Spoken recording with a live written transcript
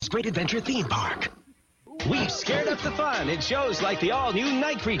Great Adventure theme park. We've scared up the fun in shows like the all-new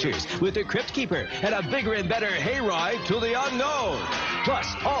Night Creatures with the Crypt Keeper and a bigger and better hayride to the unknown.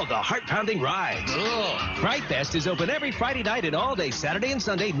 Plus, all the heart-pounding rides. Fright Fest is open every Friday night and all day Saturday and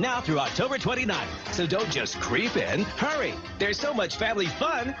Sunday now through October 29th. So don't just creep in. Hurry. There's so much family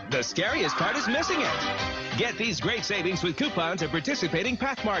fun, the scariest part is missing it. Get these great savings with coupons at participating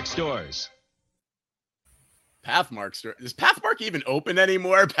Pathmark stores. Pathmark store. Is Pathmark even open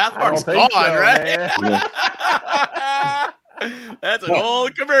anymore? Pathmark's gone, so, right? That's an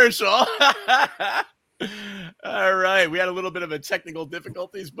old commercial. All right. We had a little bit of a technical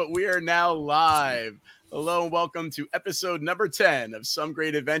difficulties, but we are now live. Hello and welcome to episode number 10 of Some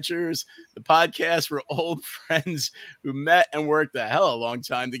Great Adventures, the podcast for old friends who met and worked a hell of a long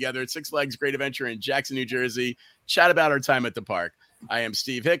time together at Six Flags Great Adventure in Jackson, New Jersey. Chat about our time at the park. I am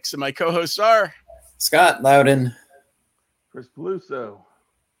Steve Hicks and my co-hosts are Scott Loudon, Chris Peluso,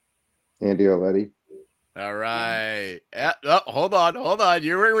 Andy Oletti. All right. Hold on. We're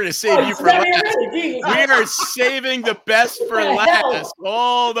going to save you for last. We are saving the best for last.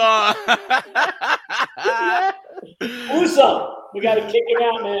 Hold on. Peluso, we got to kick him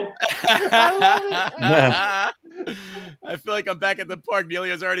out, man. I feel like I'm back at the park.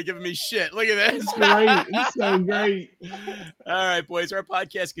 Neilio's already giving me shit. Look at this. Great. It's so great. All right, boys. Our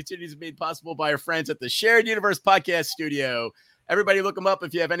podcast continues to be made possible by our friends at the Shared Universe Podcast Studio. Everybody look them up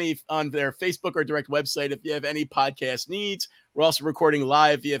if you have any on their Facebook or direct website. If you have any podcast needs, we're also recording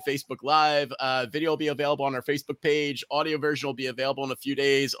live via Facebook Live. Video will be available on our Facebook page. Audio version will be available in a few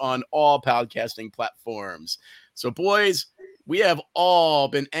days on all podcasting platforms. So, boys, we have all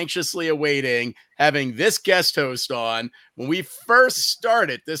been anxiously awaiting having this guest host on. When we first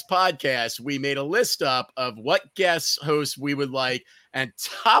started this podcast, we made a list up of what guest hosts we would like, and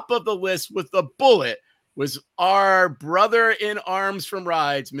top of the list with the bullet was our brother in arms from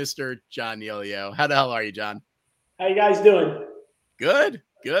rides, Mr. John Neilio. How the hell are you, John? How you guys doing? Good.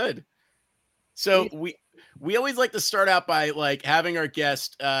 So we always like to start out by like having our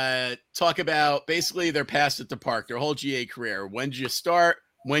guest talk about basically their past at the park, their whole GA career. When did you start?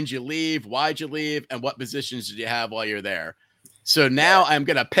 When did you leave? Why'd you leave? And what positions did you have while you're there? So now I'm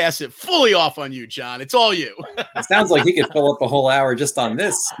going to pass it fully off on you, John. It's all you. It sounds like he could fill up a whole hour just on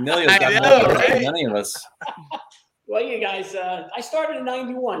this. Neilio's got more than any of us. Well, you guys, I started in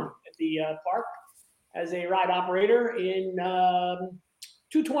 91 at the park as a ride operator in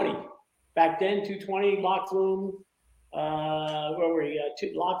 220. Back then, 220, Lock Flume, where were you?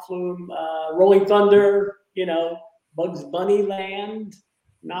 Lock Flume, Rolling Thunder, Bugs Bunny Land,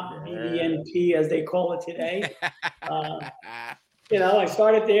 not BBNP as they call it today. I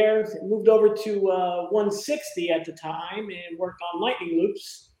started there, moved over to 160 at the time and worked on lightning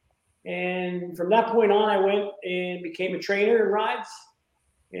loops. And from that point on, I went and became a trainer in rides.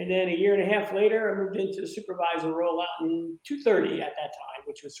 And then a year and a half later, I moved into the supervisor role out in 230 at that time,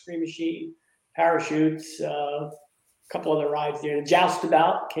 which was Scream Machine, Parachutes, a couple other rides there. The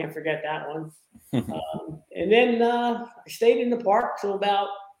Joustabout, can't forget that one. And then I stayed in the park till about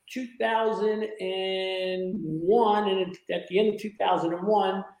 2001. And at the end of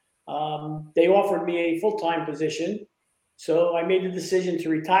 2001, they offered me a full-time position. So I made the decision to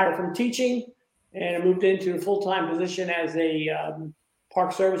retire from teaching, and I moved into a full-time position as a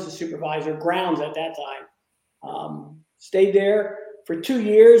park services supervisor, grounds at that time. Stayed there for 2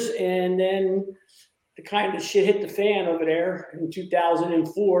 years, and then the kind of shit hit the fan over there in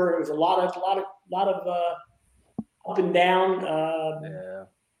 2004. It was a lot of up and down.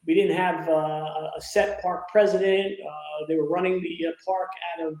 We didn't have a set park president. They were running the park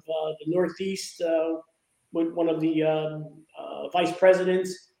out of the Northeast with one of the vice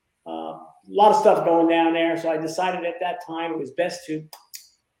presidents. A lot of stuff going down there. So I decided at that time it was best to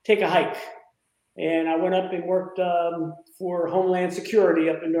take a hike. And I went up and worked for Homeland Security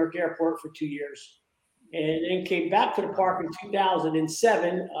up in Newark Airport for 2 years. And then came back to the park in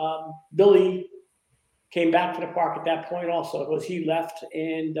 2007. Billy came back to the park at that point also, because he left,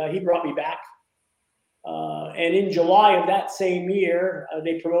 and he brought me back. And in July of that same year,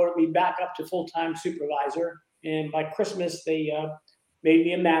 they promoted me back up to full-time supervisor. And by Christmas, they made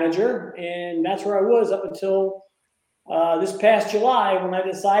me a manager. And that's where I was up until this past July, when I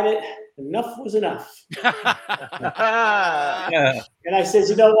decided enough was enough. And I said,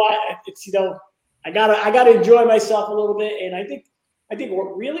 you know what? I gotta enjoy myself a little bit. And I think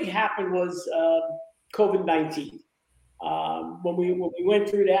what really happened was COVID-19. When we went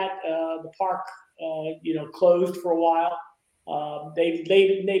through that, the park closed for a while. They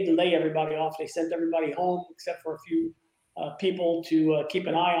lay everybody off. They sent everybody home except for a few people to keep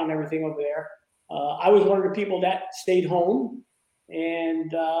an eye on everything over there. I was one of the people that stayed home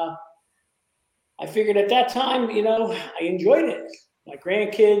And I figured at that time, I enjoyed it. My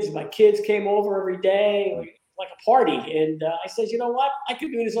grandkids, my kids came over every day, like a party. And I said, you know what? I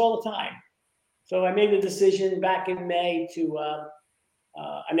could do this all the time. So I made the decision back in May to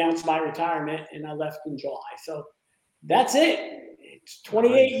announce my retirement, and I left in July. So that's it. It's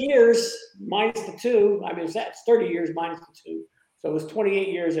 28 years minus the 2. I mean, it's 30 years minus the 2. So it was 28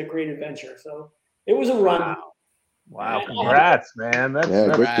 years at Great Adventure. So it was a run. Wow. Congrats, man.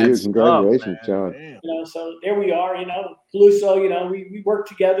 Good for you. Congratulations, John. So there we are, Peluso, we worked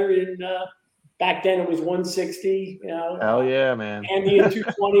together in, back then it was 160, Hell yeah, man. Andy at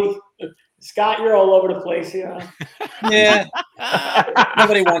 220. Scott, you're all over the place, Yeah.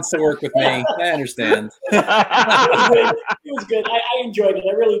 Nobody wants to work with me. I understand. It was good. I enjoyed it.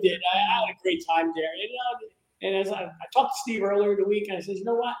 I really did. I had a great time there. And as I talked to Steve earlier in the week, and I said, you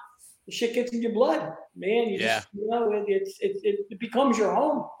know what? The shit gets in your blood, man. You just, it becomes your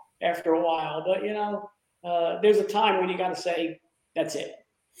home after a while. But, there's a time when you got to say, that's it.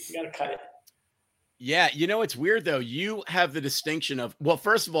 You got to cut it. Yeah. It's weird, though. You have the distinction of, well,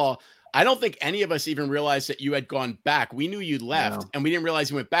 first of all, I don't think any of us even realized that you had gone back. We knew you'd left, and we didn't realize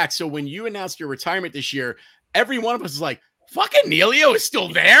you went back. So when you announced your retirement this year, every one of us was like, fucking Neilio is still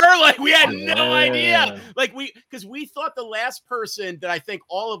there? Like, we had no idea. Like, because we thought the last person that I think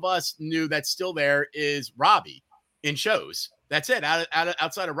all of us knew that's still there is Robbie in shows. That's it.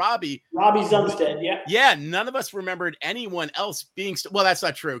 Outside of Robbie. Robbie Zumstead, yeah. Yeah, none of us remembered anyone else being well, that's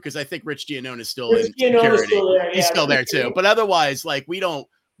not true, because I think Rich Giannone is still in security. Still there, He's still there too. But otherwise, like, we don't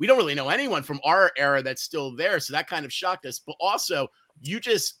really know anyone from our era that's still there. So that kind of shocked us. But also, you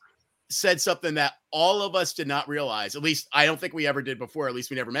just said something that all of us did not realize. At least I don't think we ever did before. At least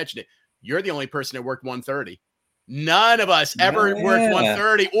we never mentioned it. You're the only person that worked 130. None of us ever worked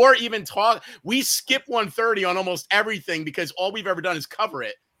 130 or even talk. We skip 130 on almost everything because all we've ever done is cover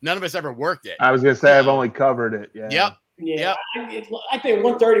it. None of us ever worked it. I was going to say I've only covered it. Yeah. Yep. Yeah, I think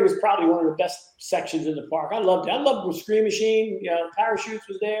 130 was probably one of the best sections in the park. I loved it. I loved the Scream Machine. Parachutes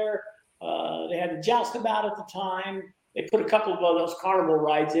was there. They had the Joustabout at the time. They put a couple of those carnival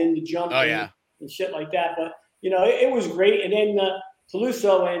rides in, the jump and shit like that. But, it was great. And then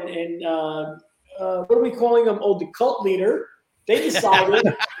Peluso and what are we calling them? Oh, the cult leader. They decided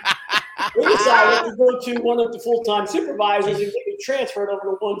to go to one of the full-time supervisors and get me transferred over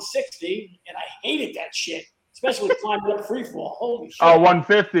to 160. And I hated that shit. Especially climbing up free fall. Holy shit. Oh,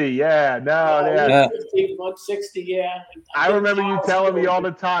 150. Yeah. No, yeah. 150, 160. Yeah. I remember you telling me all the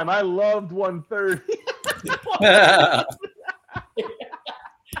time. I loved 130.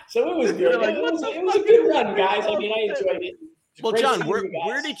 So it was good. It was a good run, guys. I mean, I enjoyed it. Well, John,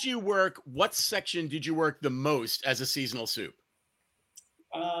 where did you work? What section did you work the most as a seasonal soup?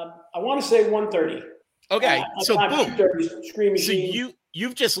 I want to say 130. Okay. So boom. Scream Machine. So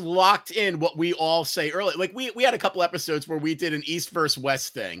you've just locked in what we all say earlier. Like we had a couple episodes where we did an East versus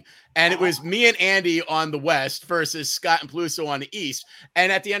West thing, and it was me and Andy on the West versus Scott and Peluso on the East. And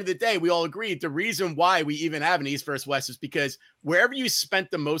at the end of the day, we all agreed the reason why we even have an East versus West is because wherever you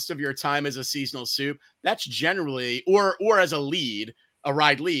spent the most of your time as a seasonal soup, that's generally, or as a lead, a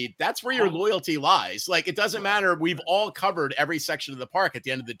ride lead, that's where your loyalty lies. Like, it doesn't matter. We've all covered every section of the park at the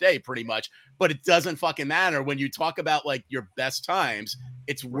end of the day, pretty much, but it doesn't fucking matter when you talk about like your best times.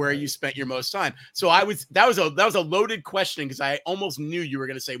 It's where you spent your most time. So that was a loaded question because I almost knew you were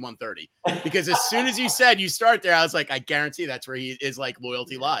going to say 130 because as soon as you said you start there, I was like, I guarantee that's where he is like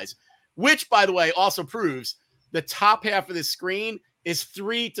loyalty lies, which by the way, also proves the top half of the screen is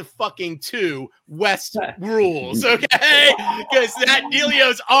 3-2 West rules, okay? Because that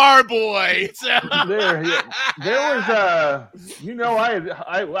Neilio's our boy. So. There was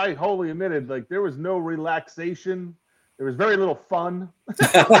I wholly admitted, like, there was no relaxation. There was very little fun.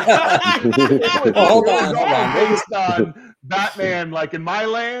 Hold on. Based on Batman, like in my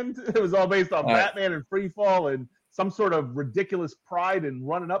land, it was all based on Batman and free fall and some sort of ridiculous pride in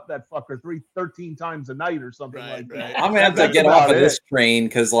running up that fucker 13 times a night or something like that. I'm gonna have to get off of this train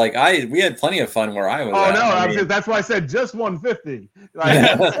because like we had plenty of fun where I was. Oh no, that's why I said just 150.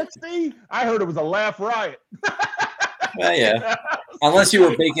 Like 60, I heard it was a laugh riot. Yeah. Unless you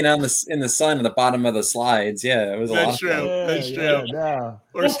were baking in the sun at the bottom of the slides. Yeah, it was a lot. That's true. That's true. Yeah.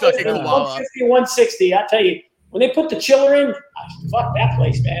 Or stuck in Koala. 150, 160. I tell you, when they put the chiller in, fuck that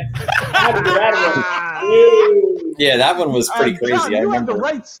place, man. Yeah, that one was pretty crazy. John, you had the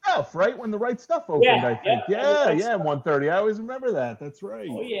right stuff, right? When the right stuff opened, I think. Yeah, 130. I always remember that. That's right.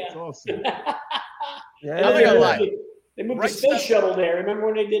 Oh, yeah. That's awesome. They moved the space shuttle there. Remember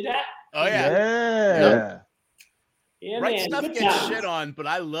when they did that? Oh, yeah. Yeah. Yeah, Right man. Stuff Good gets times. shit on, but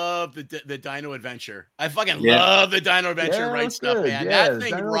I love the Dino Adventure. I fucking love the Dino Adventure. Yeah, Right Stuff, good. man. Yeah, That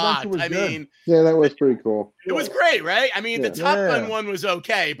thing Dino rocked. Adventure was I good. mean, Yeah, that was pretty cool. it was great, right? I mean, the Top Gun Yeah. one was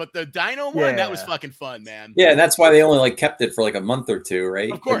okay, but the Dino one, that was Yeah. fucking fun, man. Yeah, and that's why they only like kept it for like a month or two,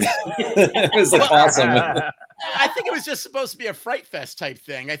 right? Of course. It was like awesome. I think it was just supposed to be a Fright Fest type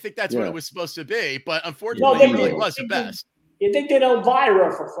thing. I think that's what Yeah. it was supposed to be, but No, unfortunately, they it really did. was the best. Yeah, they did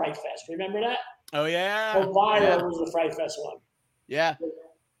Elvira for Fright Fest. Remember that? Oh yeah, Elvira yeah. was the Fright Fest one. Yeah.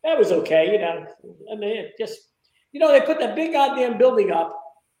 That was okay, you know. I mean, it just, you know, they put that big goddamn building up,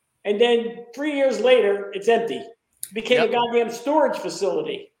 and then 3 years later, it's empty. It became a goddamn storage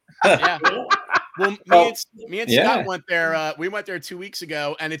facility. Yeah. You know? Well, me and yeah. Scott went there. We went there 2 weeks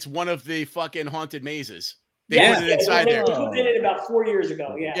ago, and it's one of the fucking haunted mazes. They Yeah. put it inside They there. put it in about 4 years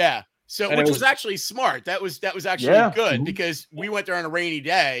ago. Yeah. Yeah. So, And which it was actually smart. That was actually Yeah. good Mhm. because we went there on a rainy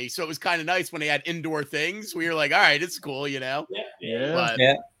day, so it was kind of nice when they had indoor things. We were like, all right, it's cool, you know. Yeah. But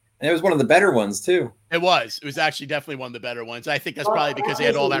Yeah. And it was one of the better ones too. it was actually definitely one of the better ones. I think that's probably because they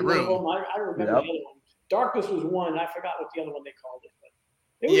had all that room. I remember the other one. Darkness was one. I forgot what the other one they called it.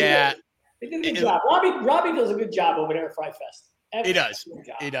 But it was Yeah. good. They did a good job. Robbie does a good job over there at Fright Fest. He does. Good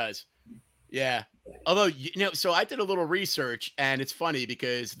job. He does. Yeah. Although, you know, so I did a little research, and it's funny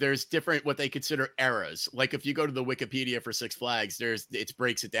because there's different what they consider eras. Like if you go to the Wikipedia for Six Flags, it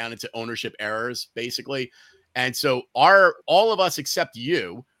breaks it down into ownership eras, basically. And so all of us except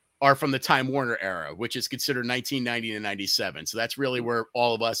you are from the Time Warner era, which is considered 1990 to 97. So that's really where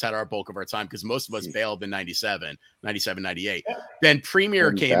all of us had our bulk of our time because most of us bailed in 97, 98. Then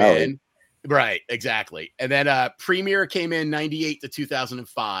Premiere came in. Right, exactly. And then Premiere came in 98 to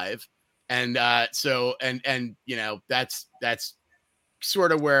 2005. And and you know, that's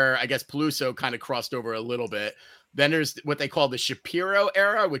sort of where I guess Peluso kind of crossed over a little bit. Then there's what they call the Shapiro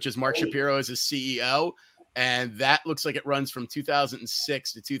era, which is Mark Shapiro as a CEO. And that looks like it runs from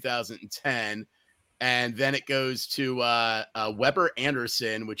 2006 to 2010. And then it goes to Weber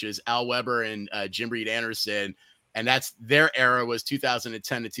Anderson, which is Al Weber and Jim Reed Anderson. And that's their era was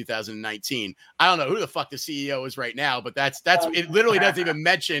 2010 to 2019. I don't know who the fuck the CEO is right now, but that's it literally doesn't even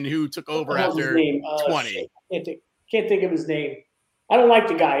mention who took over after 20. Can't think of his name. I don't like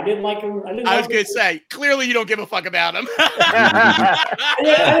the guy. I didn't like him. I was going to say, clearly you don't give a fuck about him. I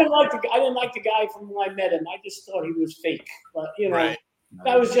didn't like the guy from when I met him. I just thought he was fake. But, you know,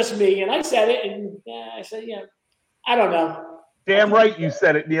 that was just me. And I said it. And I said, yeah, I don't know. Damn right you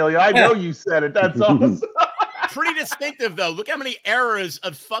said it, Nelia. I know you said it. That's awesome. Pretty distinctive, though. Look how many eras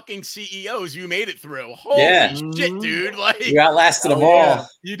of fucking CEOs you made it through. Holy shit, dude. Like, you outlasted them all.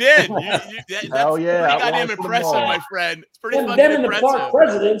 You did. That's pretty goddamn impressive, my friend. It's pretty fucking them impressive. And the park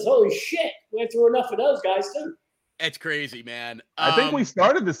presidents, holy shit. We went through enough of those guys, too. It's crazy, man. I think we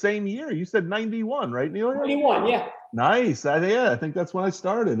started the same year. You said 91, right, Neil? 91, yeah. Nice. I think that's when I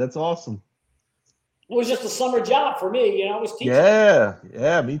started. That's awesome. It was just a summer job for me. You know, I was teaching.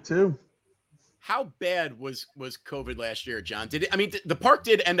 Yeah, me too. How bad was COVID last year, John? The park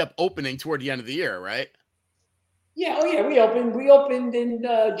did end up opening toward the end of the year, right? Yeah, we opened in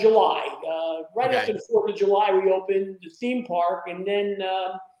July. After the 4th of July, we opened the theme park, and then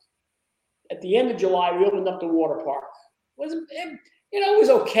at the end of July, we opened up the water park. It was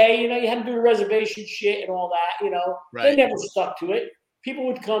okay. You know, you had to do the reservation shit and all that. You know, They never stuck to it. People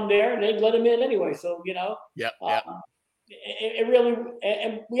would come there, and they'd let them in anyway. So you know, it really,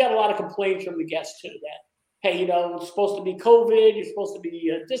 and we had a lot of complaints from the guests too that, hey, you know, it's supposed to be COVID, you're supposed to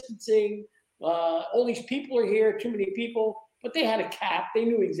be distancing, all these people are here, too many people, but they had a cap. They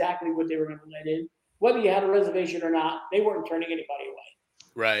knew exactly what they were going to let in. Whether you had a reservation or not, they weren't turning anybody away.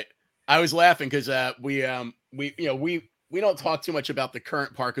 Right. I was laughing because we don't talk too much about the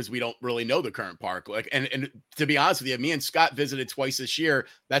current park because we don't really know the current park. Like, and to be honest with you, me and Scott visited twice this year.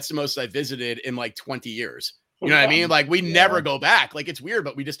 That's the most I visited in like 20 years. You know what I mean? Like we never go back. Like it's weird,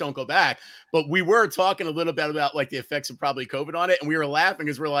 but we just don't go back. But we were talking a little bit about like the effects of probably COVID on it. And we were laughing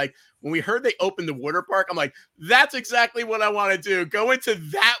because we're like, when we heard they opened the water park, I'm like, that's exactly what I want to do. Go into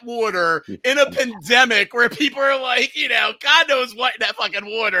that water in a pandemic where people are like, you know, God knows what in that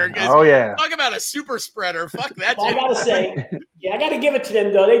fucking water. Oh yeah. Talk about a super spreader. Fuck that. I gotta say, I gotta give it to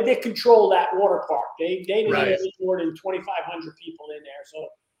them though. They did control that water park. They didn't have more than 2,500 people in there. So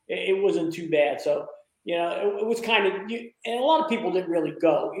it wasn't too bad. So, you know, it was kind of, and a lot of people didn't really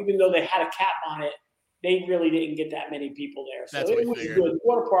go, even though they had a cap on it. They really didn't get that many people there. So it was good. The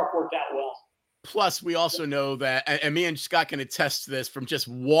water park worked out well. Plus, we also know that, and me and Scott can attest to this from just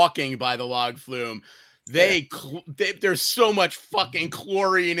walking by the log flume. there's so much fucking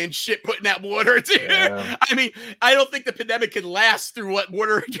chlorine and shit put in that water, dude. Yeah. I mean, I don't think the pandemic could last through what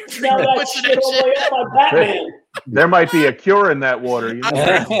water treatment puts in that shit. There might be a cure in that water. You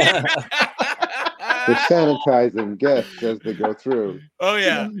know? The sanitizing guests as they go through. Oh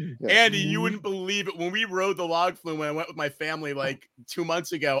yeah. Andy, you wouldn't believe it. When we rode the log flume when I went with my family like 2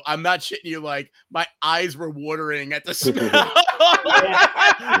 months ago, I'm not shitting you, like my eyes were watering at the smell.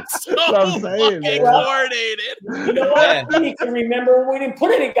 So fucking chlorinated. You know what? You can remember we didn't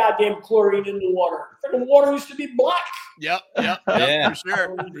put any goddamn chlorine in the water. The water used to be black. Yep, yeah.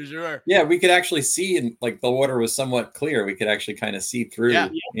 for sure. Yeah, we could actually see, and like the water was somewhat clear. We could actually kind of see through. Yeah.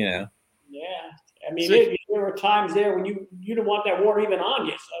 You know. Yeah. I mean, there were times there when you didn't want that water even on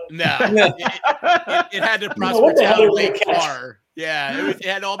you. So. No, it had the Prospertown Lake tar. Yeah, it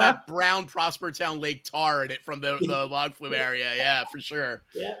had all that brown Prospertown Lake tar in it from the log flume area. Yeah, for sure.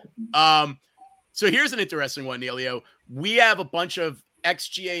 Yeah. So here's an interesting one, Neilio. We have a bunch of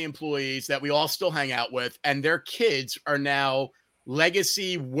ex-GA employees that we all still hang out with, and their kids are now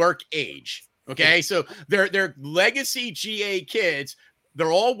legacy work age. Okay, so they're legacy GA kids.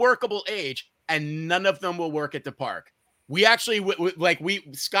 They're all workable age. And none of them will work at the park. We actually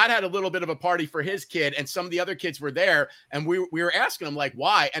Scott had a little bit of a party for his kid, and some of the other kids were there, and we were asking them like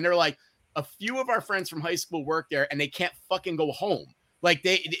why, and they're like, a few of our friends from high school work there, and they can't fucking go home. Like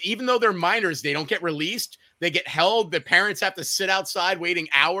even though they're minors, they don't get released. They get held. The parents have to sit outside waiting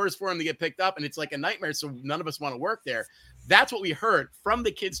hours for them to get picked up, and it's like a nightmare. So none of us want to work there. That's what we heard from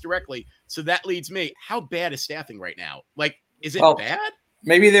the kids directly. So that leads me, how bad is staffing right now? Like, is it bad?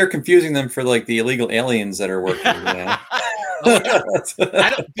 Maybe they're confusing them for like the illegal aliens that are working. You know?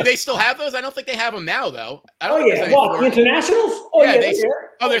 Do they still have those? I don't think they have them now, though. What, the internationals? Oh, yeah.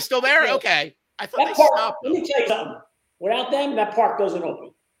 They're still there? Yeah. Okay. I thought they stopped. Let me tell you something. Without them, that park doesn't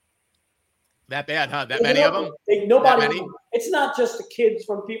open. That bad, huh? That many of them? Nobody. It's not just the kids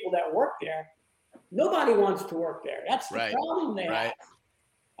from people that work there. Nobody wants to work there. That's the problem there. Right.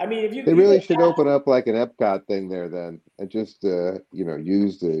 I mean, if they really should open up like an Epcot thing there, then, and just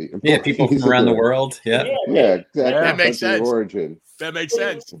use the people from around the world. Yeah, exactly. That makes sense. Origin. That makes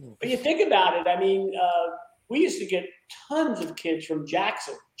sense. But you think about it. I mean, we used to get tons of kids from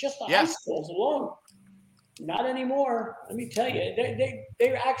Jackson, just the high schools alone. Not anymore. Let me tell you,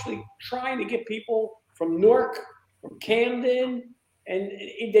 they're actually trying to get people from Newark, from Camden, and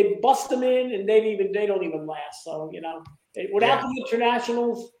they bust them in, and they don't even last. So without the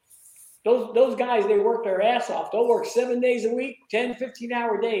internationals, those guys, they work their ass off. They'll work 7 days a week, 10,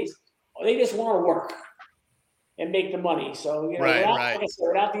 15-hour days. They just want to work and make the money. So,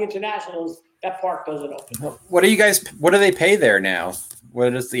 without the internationals, that park doesn't open. What do they pay there now?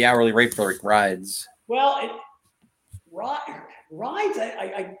 What is the hourly rate for rides? Well, rides,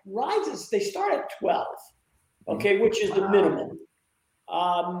 rides, they start at 12, okay, which is the minimum.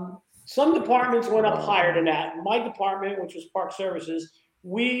 Some departments went up higher than that. My department, which was Park Services,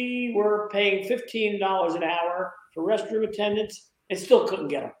 we were paying $15 an hour for restroom attendants and still couldn't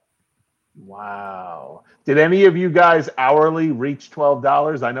get them. Wow. Did any of you guys hourly reach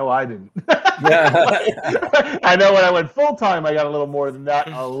 $12? I know I didn't. I know when I went full time, I got a little more than that,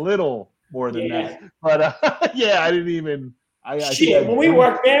 that. But I didn't even. When we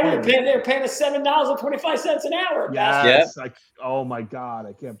worked there, they were paying us $7.25 an hour. Yes. Oh my God,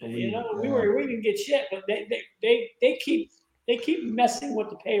 I can't believe it. We didn't get shit, but they keep messing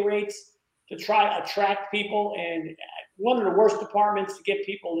with the pay rates to try to attract people. And one of the worst departments to get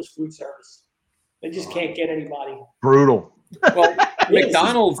people is food service. They just can't get anybody. Brutal. Well,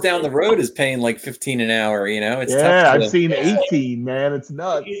 McDonald's down the road is paying like $15 an hour. It's tough. I've seen 18. Man, it's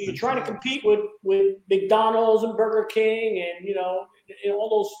nuts. You're trying to compete with McDonald's and Burger King and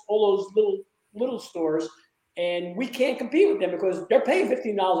all those little stores, and we can't compete with them because they're paying $15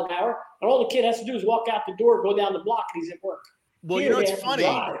 an hour, and all the kid has to do is walk out the door, go down the block, and he's at work. Well, it's funny.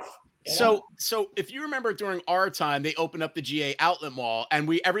 So if you remember during our time, they opened up the GA outlet mall and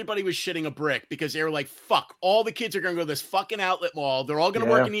everybody was shitting a brick because they were like, fuck, all the kids are going to go to this fucking outlet mall. They're all going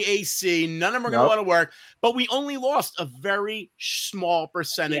to work in the AC. None of them are going to want to work. But we only lost a very small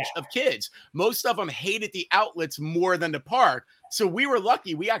percentage of kids. Most of them hated the outlets more than the park. So we were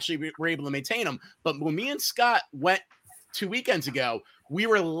lucky. We actually were able to maintain them. But when me and Scott went 2 weekends ago, we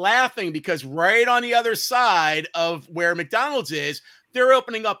were laughing because right on the other side of where McDonald's is, they're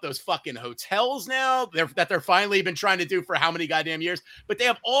opening up those fucking hotels now that they're finally been trying to do for how many goddamn years. But they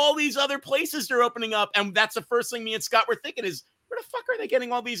have all these other places they're opening up. And that's the first thing me and Scott were thinking is, where the fuck are they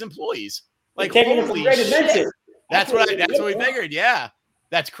getting all these employees? Like, holy shit. That's what we figured. Yeah.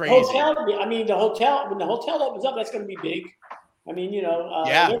 That's crazy. The hotel, when the hotel opens up, that's going to be big. I mean, you know,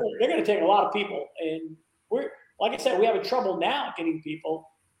 Yeah. they're going to take a lot of people, and we're like I said, we have trouble now getting people.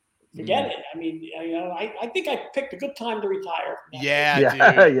 Forget it. I mean, you know, I think I picked a good time to retire. Yeah,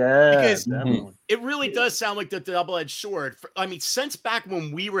 Yeah, dude. yeah. Because definitely. it really does sound like the double-edged sword. I mean, since back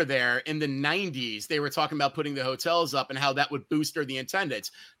when we were there in the 90s, they were talking about putting the hotels up and how that would booster the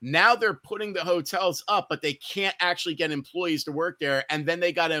attendance. Now they're putting the hotels up, but they can't actually get employees to work there. And then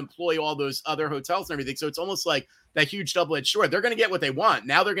they got to employ all those other hotels and everything. So it's almost like that huge double-edged sword. They're going to get what they want.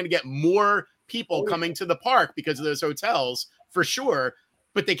 Now they're going to get more people coming to the park because of those hotels for sure.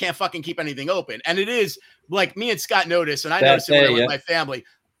 But they can't fucking keep anything open. And it is like me and Scott noticed, and I noticed it with my family.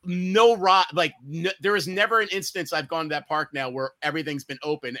 There is never an instance I've gone to that park now where everything's been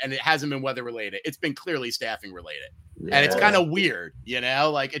open and it hasn't been weather related. It's been clearly staffing related. Yeah. And it's kind of weird, you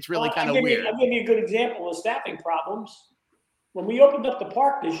know, like it's really kind of weird. I'll give you a good example of staffing problems. When we opened up the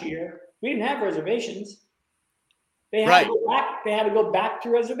park this year, we didn't have reservations. They had to go back to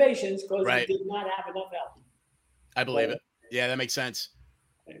reservations because they did not have enough help. I believe it. Yeah, that makes sense.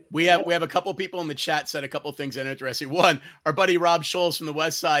 We have a couple people in the chat said a couple things that are interesting. One, our buddy Rob Scholes from the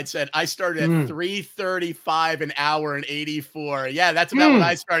West Side said, I started at $3.35 an hour in 84. Yeah, that's about what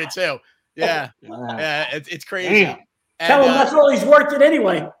I started too. Yeah. Yeah, it's crazy. And, tell him that's all he's worth it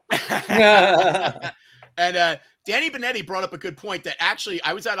anyway. And Danny Benetti brought up a good point that actually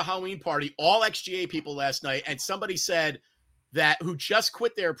I was at a Halloween party, all XGA people last night, and somebody said that who just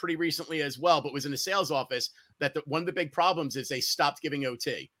quit there pretty recently as well, but was in a sales office, that one of the big problems is they stopped giving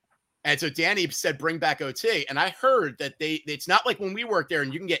OT. And so Danny said, bring back OT. And I heard that it's not like when we worked there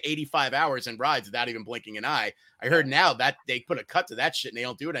and you can get 85 hours in rides without even blinking an eye. I heard now that they put a cut to that shit and they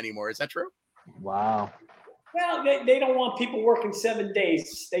don't do it anymore. Is that true? Wow. Well, they don't want people working 7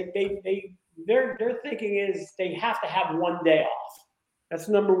 days. Their thinking is they have to have 1 day off. That's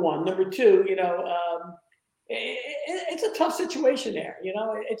number one. Number two, you know, it's a tough situation there. You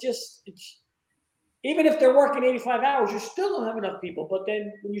know, it's even if they're working 85 hours, you still don't have enough people. But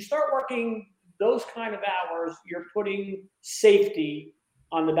then when you start working those kind of hours, you're putting safety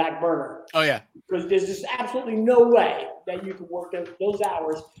on the back burner. Oh, yeah. Because there's just absolutely no way that you can work those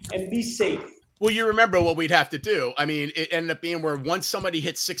hours and be safe. Well, you remember what we'd have to do. I mean, it ended up being where once somebody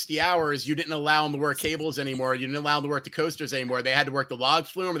hit 60 hours, you didn't allow them to work cables anymore. You didn't allow them to work the coasters anymore. They had to work the log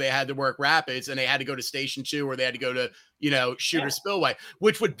flume, or they had to work rapids, and they had to go to Station 2, or they had to go to, you know, Shooter Spillway,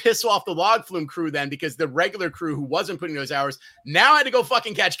 which would piss off the log flume crew then, because the regular crew who wasn't putting those hours now had to go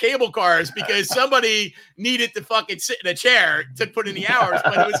fucking catch cable cars because somebody needed to fucking sit in a chair to put in the hours.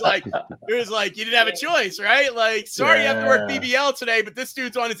 But it was like you didn't have a choice, right? Like, sorry, you have to work BBL today, but this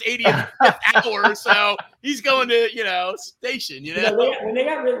dude's on his 80th hour, so he's going to, you know, Station. You know, when they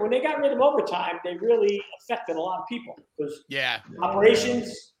got rid of overtime, they really affected a lot of people because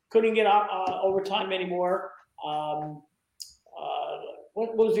operations couldn't get overtime anymore.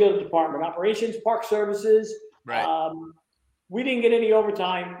 What was the other department? Operations, park services. Right. We didn't get any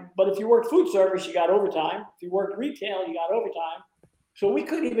overtime, but if you worked food service, you got overtime. If you worked retail, you got overtime. So we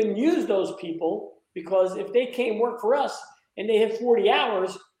couldn't even use those people because if they came work for us and they hit 40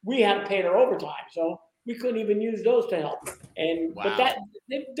 hours, we had to pay their overtime. So we couldn't even use those to help. And but that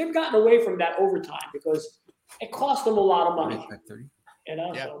they've gotten away from that overtime because it cost them a lot of money. You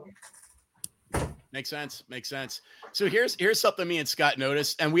know. Yeah. So. Makes sense. So here's something me and Scott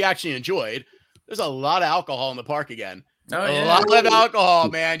noticed, and we actually enjoyed. There's a lot of alcohol in the park again. Oh, a lot of alcohol,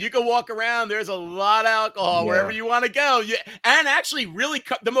 man. You can walk around. There's a lot of alcohol wherever you want to go. And actually, really,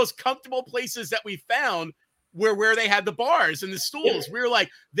 the most comfortable places that we found were where they had the bars and the stools. We were like,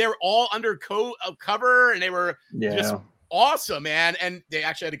 they're all under cover, and they were just awesome, man. And they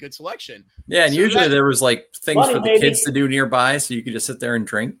actually had a good selection. Yeah, and usually there was like things for the kids to do nearby, so you could just sit there and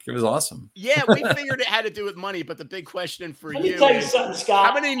drink. It was awesome. Yeah, we figured it had to do with money, but the big question for Let me tell you something, Scott.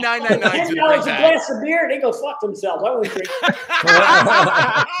 How many 999s did $10 a glass of beer, they go fuck themselves. I won't drink.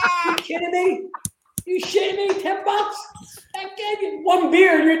 You kidding me? You shitting me? $10? I gave you one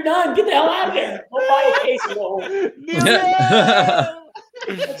beer and you're done. Get the hell out of there. Go buy a case and go home.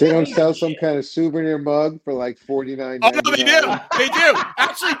 They don't sell some kind of souvenir mug for like $49. Oh no, they do. They do.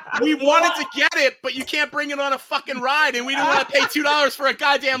 Actually, we wanted to get it, but you can't bring it on a fucking ride, and we didn't want to pay $2 for a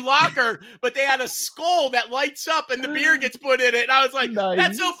goddamn locker. But they had a skull that lights up, and the beer gets put in it. And I was like,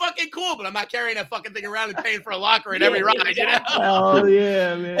 "That's so fucking cool!" But I'm not carrying that fucking thing around and paying for a locker at every ride. You know? Oh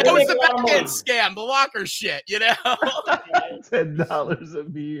yeah, man. It was the back end scam, the locker shit. You know? $10 a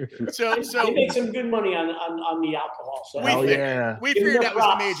beer. So they make some good money on the alcohol. So we figured that was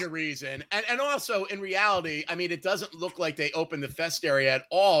the major reason. And also in reality, I mean, it doesn't look like they opened the fest area at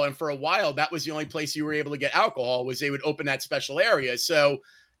all. And for a while, that was the only place you were able to get alcohol, was they would open that special area. So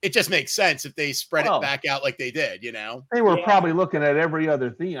it just makes sense if they spread it back out like they did, you know? They were probably looking at every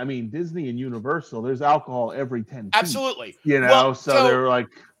other thing. I mean, Disney and Universal, there's alcohol every 10 feet. Absolutely. You know, so they're like.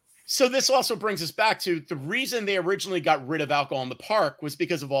 So this also brings us back to the reason they originally got rid of alcohol in the park was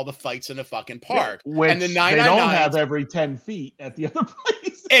because of all the fights in the fucking park. Which and the they don't have every 10 feet at the other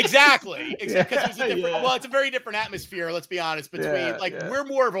place. Exactly. Because well, it's a very different atmosphere, let's be honest, between we're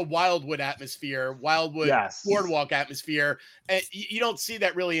more of a Wildwood atmosphere, boardwalk atmosphere. And you don't see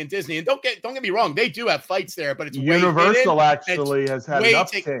that really in Disney. And don't get me wrong, they do have fights there, but it's Universal actually has had an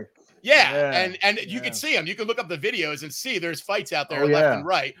uptick. And you can see them. You can look up the videos and see there's fights out there left and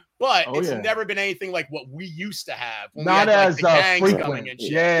right. But it's never been anything like what we used to have. Not as frequent. And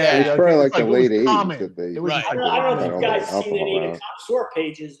shit. It's probably like the late 80s that they. Right. I don't know if you guys seen any of the connoisseur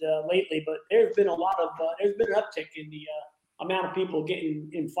pages lately, but there's been a lot of there's been an uptick in the amount of people getting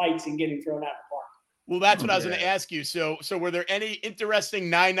in fights and getting thrown out of the park. Well, that's what I was going to ask you. So were there any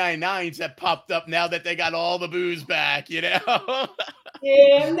interesting 999s that popped up now that they got all the booze back? You know.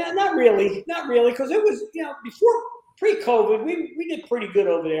 Yeah, not really, because it was before pre-COVID, we did pretty good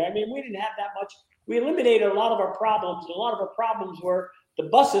over there. I mean, we didn't have that much. We eliminated a lot of our problems. A lot of our problems were the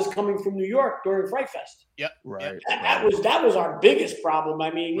buses coming from New York during Fright Fest. Yep. Right. That was our biggest problem. I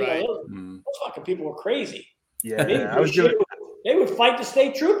mean, those fucking people were crazy. Yeah. They would fight the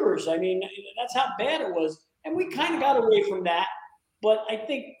state troopers. I mean, that's how bad it was. And we kind of got away from that. But I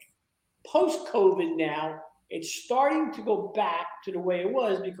think post-COVID now, it's starting to go back to the way it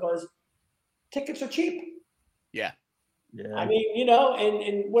was because tickets are cheap. Yeah. I mean,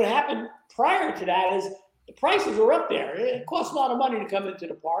 and what happened prior to that is the prices were up there. It costs a lot of money to come into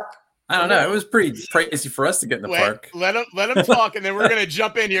the park. I don't know. It was pretty pricey for us to get in the park. Let him talk, and then we're gonna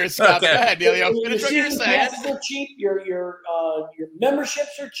jump in here, Scott. Okay. Go ahead, Neilio. Finish what you're saying. Passes are cheap. Your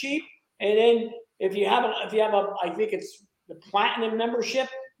memberships are cheap, and then if you have I think it's the platinum membership,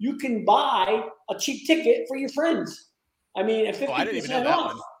 you can buy a cheap ticket for your friends. I mean, at 50%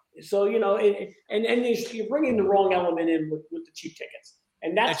 off. So and you're bringing the wrong element in with the cheap tickets,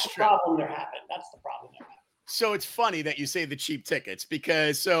 and that's the problem they're having. That's the problem they're having. So it's funny that you say the cheap tickets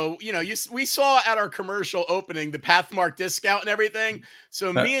because we saw at our commercial opening the Pathmark discount and everything.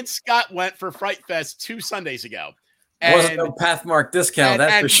 So me and Scott went for Fright Fest 2 Sundays ago. There wasn't no Pathmark discount,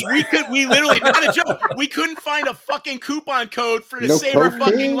 that's for sure. We literally, not a joke, we couldn't find a fucking coupon code to save our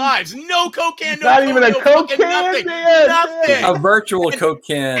fucking lives. No Coke can, not even a Coke can, nothing. A virtual Coke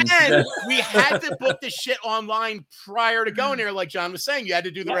can. And we had to book the shit online prior to going there, like John was saying. You had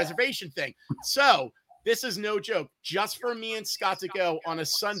to do the reservation thing. So this is no joke. Just for me and Scott to go on a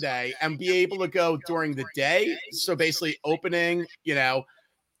Sunday and be able to go during the day. So basically opening,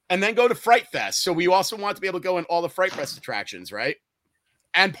 and then go to Fright Fest. So we also want to be able to go in all the Fright Fest attractions, right?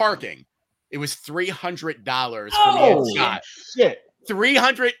 And parking. It was $300 for me and Scott. Shit.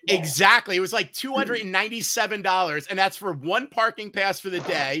 $300 exactly. It was like $297, and that's for 1 parking pass for the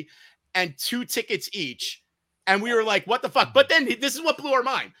day and 2 tickets each. And we were like, "What the fuck?" But then this is what blew our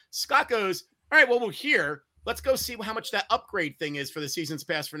mind. Scott goes, "All right, well, we're here. Let's go see how much that upgrade thing is for the season's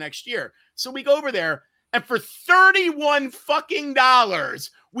pass for next year." So we go over there, and for $31 fucking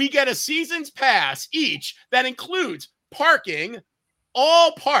dollars, we get a season's pass each that includes parking,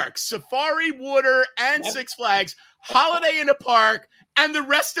 all parks, Safari, Water, and Six Flags, Holiday in the Park, and the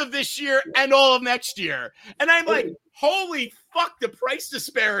rest of this year and all of next year. And I'm like, holy fuck, the price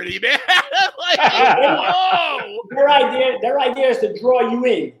disparity, man. Whoa. Their idea is to draw you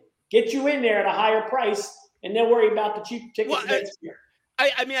in. Get you in there at a higher price, and then worry about the cheap tickets next year.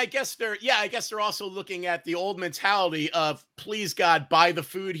 I guess they're also looking at the old mentality of, please God, buy the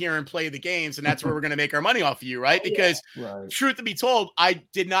food here and play the games, and that's where we're going to make our money off of you, right? Because truth to be told, I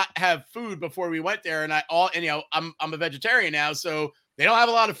did not have food before we went there, and I'm a vegetarian now, so they don't have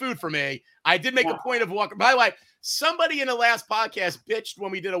a lot of food for me. I did make a point of walking. By the way, somebody in the last podcast bitched when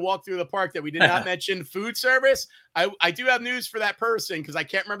we did a walk through the park that we did not mention food service. I do have news for that person because I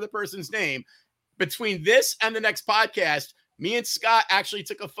can't remember the person's name. Between this and the next podcast, me and Scott actually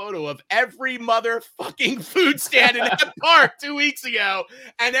took a photo of every motherfucking food stand in that park 2 weeks ago,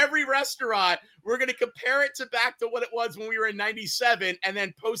 and every restaurant. We're going to compare it back to what it was when we were in 97 and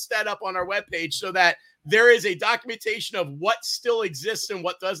then post that up on our webpage so that there is a documentation of what still exists and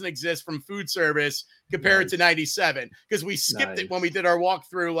what doesn't exist from food service compared to 97, because we skipped it when we did our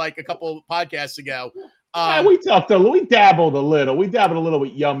walkthrough like a couple podcasts ago. We dabbled a little. We dabbled a little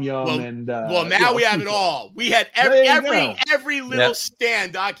with Yum Yum now we have it all. We had every little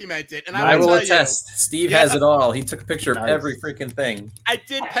stand documented, and I will attest. Steve has it all. He took a picture of every freaking thing. I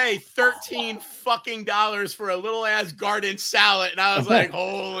did pay $13 fucking for a little ass garden salad, and I was like,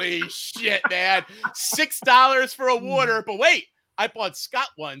 "Holy shit, man! $6 for a water." But wait, I bought Scott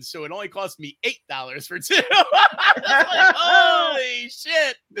one, so it only cost me $8 for 2. Like, holy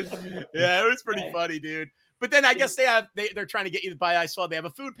shit. Yeah, it was pretty funny, dude. But then I guess they're trying to get you to buy. I saw they have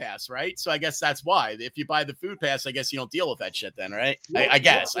a food pass, right? So I guess that's why. If you buy the food pass, I guess you don't deal with that shit then, right? I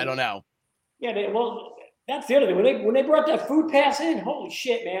guess. I don't know. Yeah, that's the other thing. When they brought that food pass in, holy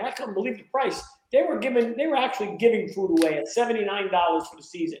shit, man! I couldn't believe the price. They were actually giving food away at $79 for the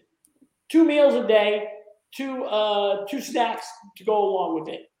season. 2 meals a day, two snacks to go along with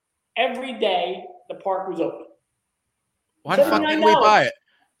it. Every day the park was open. Why the fuck didn't we buy it?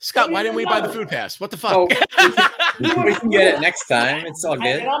 Scott, why didn't we buy the food pass? What the fuck? Oh, we can get it next time. It's all good.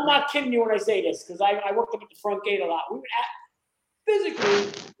 And I'm not kidding you when I say this, because I worked up at the front gate a lot. We would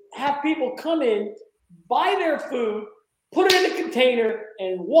physically have people come in, buy their food, put it in a container,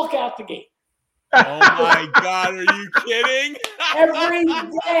 and walk out the gate. Oh my God, are you kidding? Every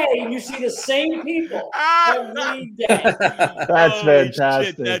day you see the same people. Every day. That's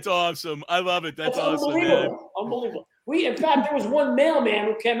fantastic. Shit, that's awesome. I love it. That's awesome, unbelievable. man. Unbelievable. In fact, there was one mailman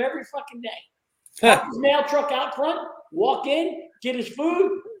who came every fucking day. Park his mail truck out front, walk in, get his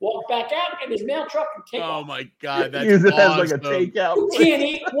food, walk back out, get his mail truck, and take off. Oh my God, that's Use it awesome. as like a takeout. You can't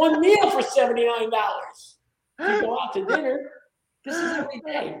eat one meal for $79. You go out to dinner. This is every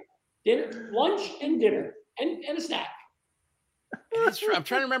day. Dinner, lunch, and dinner, and a snack. That's true. I'm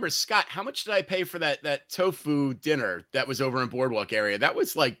trying to remember, Scott, how much did I pay for that tofu dinner that was over in Boardwalk area? That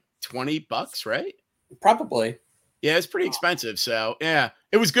was like $20, right? Probably. Yeah, it's pretty expensive. So yeah,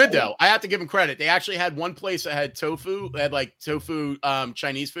 it was good though. I have to give them credit. They actually had one place that had tofu. They had like tofu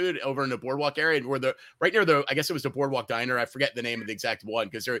Chinese food over in the Boardwalk area, where right near I guess it was the Boardwalk Diner. I forget the name of the exact one,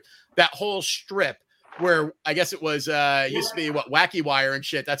 because that whole strip where I guess it was used to be Wacky Wire and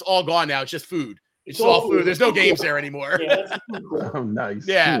shit. That's all gone now. It's just food. It's just all food. There's no games there anymore. Yeah, Oh, nice.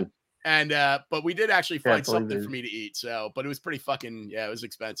 Yeah. And but we did actually find something for me to eat. So, but it was pretty fucking, it was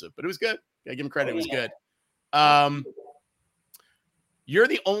expensive, but it was good. I give him credit. It was good. You're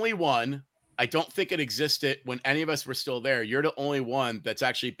the only one. I don't think it existed when any of us were still there. You're the only one that's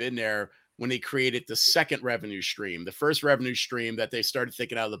actually been there when they created the second revenue stream. The first revenue stream that they started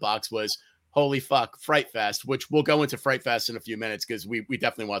thinking out of the box was, holy fuck, Fright Fest, which we'll go into Fright Fest in a few minutes, because we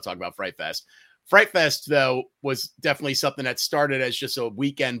definitely want to talk about Fright Fest. Fright Fest, though, was definitely something that started as just a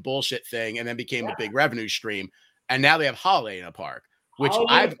weekend bullshit thing and then became a big revenue stream. And now they have Holiday in a Park, which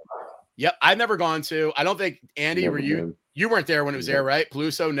I've never gone to. I don't think, Andy, you weren't there when it was there, right?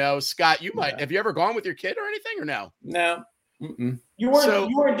 Peluso, no. Scott, you might. Have you ever gone with your kid or anything, or no? No. Mm-mm. You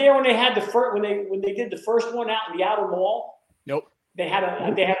weren't there when they had the first when they did the first one out in the outer mall. Nope. They had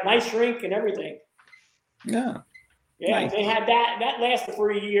an ice rink and everything. Yeah. Yeah, Nice. They had that. That lasted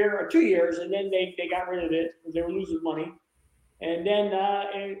for a year or 2 years, and then they got rid of it because they were losing money. And then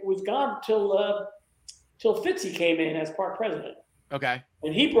it was gone till Fitzy came in as park president. Okay.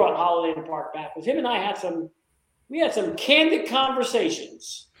 And he brought Holiday in the Park back. Because him and I had some candid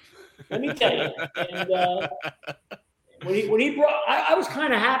conversations. Let me tell you. And when he brought, I was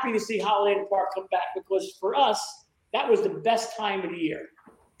kind of happy to see Holiday in the Park come back, because for us that was the best time of the year.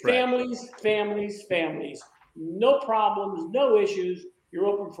 Right. Families. No problems, no issues. You're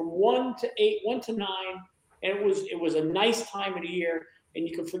open from 1 to 8, 1 to 9, and it was a nice time of the year. And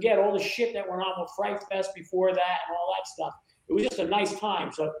you can forget all the shit that went on with Fright Fest before that and all that stuff. It was just a nice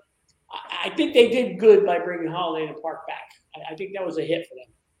time. So I think they did good by bringing Holiday in the Park back. I think that was a hit for them.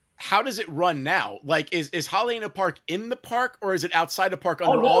 How does it run now? Like, is Holiday in the Park in the park, or is it outside the park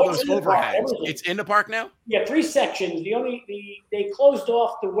under all those overhangs? It's in the park now? Yeah, 3 sections. They closed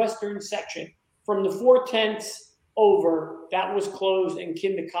off the western section from the 4/10 over. That was closed, and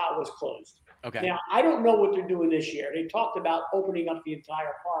Kindicott was closed. Okay. Now, I don't know what they're doing this year. They talked about opening up the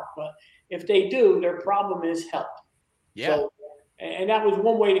entire park, but if they do, their problem is help. Yeah. So, and that was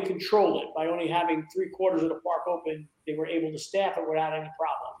one way to control it. By only having 3/4 of the park open, they were able to staff it without any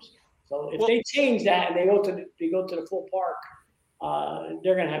problems. So if they change that and they go to the full park,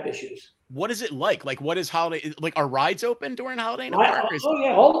 they're going to have issues. What is it like? Like, what is Holiday? Like, are rides open during Holiday in the Park? Oh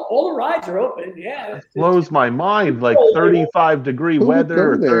yeah, all the rides are open. Yeah. It blows my mind. Like 35-degree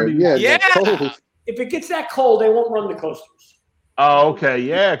weather. 30. Yeah. If it gets that cold, they won't run the coasters. Oh, okay,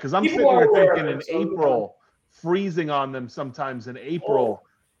 yeah. Because I'm People sitting are here aware thinking of in it, so, April, freezing on them sometimes in April,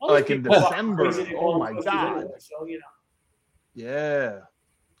 Other like in people are December. crazy to go Oh on my coasters God. anyway, so Yeah.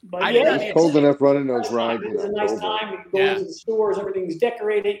 But I yeah, didn't It's cold enough running those it's rides. a in nice October. time. You can go into the stores, everything's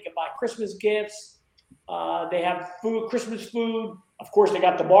decorated. You can buy Christmas gifts. They have food, Christmas food. Of course, they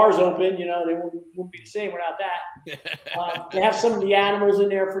got the bars open. You know, they wouldn't be the same without that. They have some of the animals in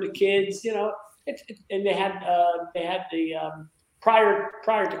there for the kids. You know, and they had the prior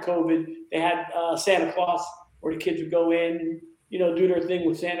to COVID, they had Santa Claus where the kids would go in. do their thing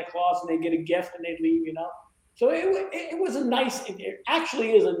with Santa Claus and they get a gift and they leave, So it was a nice, it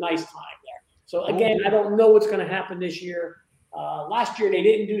actually is a nice time there. So again, I don't know what's going to happen this year. Last year they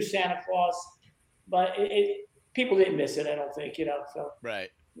didn't do Santa Claus, but people didn't miss it, I don't think, so. Right.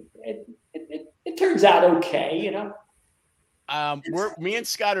 It turns out okay, Me and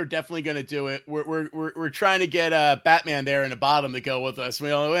Scott are definitely going to do it. We're trying to get Batman there in the bottom to go with us.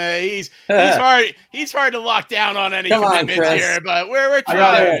 He's hard to lock down on any commitments here, but we're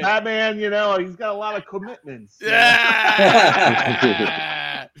trying. Batman, he's got a lot of commitments. Yeah.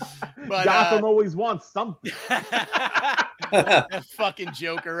 But, Gotham always wants something. That fucking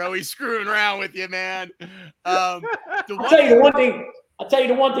Joker always screwing around with you, man. I'll tell you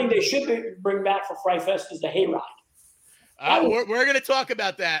the one thing they should bring back for Fright Fest is the hayride. We're going to talk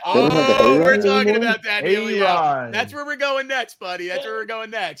about that. We're talking about that, Neilio. That's where we're going next, buddy. That's where we're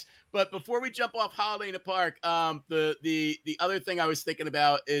going next. But before we jump off Holiday in the Park, the other thing I was thinking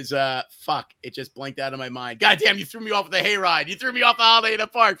about is it just blanked out of my mind. God damn, you threw me off with the hayride. You threw me off the Holiday in the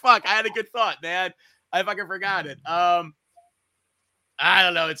Park. Fuck, I had a good thought, man. I fucking forgot it. I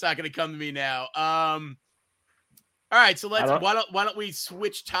don't know. It's not going to come to me now. All right, so why don't we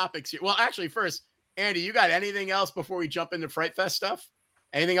switch topics here? Well, actually, first, Andy, you got anything else before we jump into Fright Fest stuff?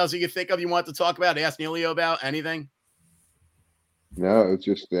 Anything else you can think of you want to talk about? Ask Neilio about anything? No, it's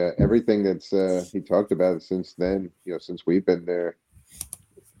just everything that's he talked about since then. Since we've been there,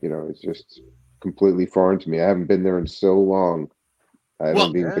 it's just completely foreign to me. I haven't been there in so long. I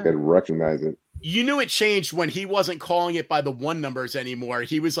don't even think I'd recognize it. You knew it changed when he wasn't calling it by the one numbers anymore.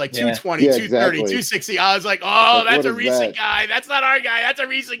 He was like 220, 230, exactly. 260. I was like, that's a recent guy. That's not our guy. That's a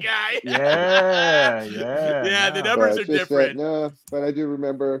recent guy. Yeah. The numbers are different. But I do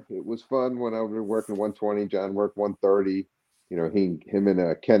remember it was fun when I was working 120. John worked 130. Him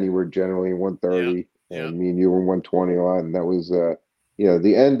and Kenny were generally 130, and me and you were 120 a lot. And that was, the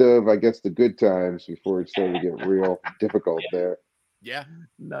end of, I guess, the good times before it started to get real difficult there. Yeah.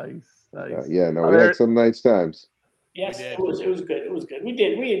 Nice. We had some nice times. Yes, it was good. It was good. We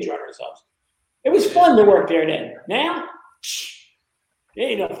enjoyed ourselves. It was fun to work there then. Now, there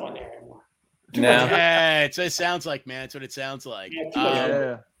ain't no fun there anymore. Yeah, it sounds like, man. That's what it sounds like.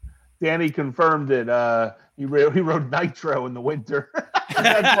 Danny confirmed that he rode Nitro in the winter.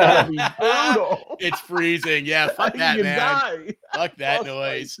 That's gotta be brutal. It's freezing. Yeah, fuck that, man. Die. Fuck that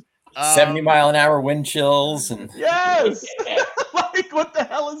noise. 70-mile-an-hour wind chills and yes. Like, what the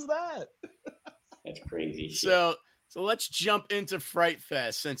hell is that? That's crazy shit. So let's jump into Fright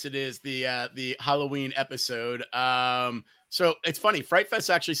Fest since it is the Halloween episode. So it's funny. Fright Fest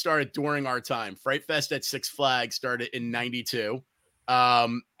actually started during our time. Fright Fest at Six Flags started in '92.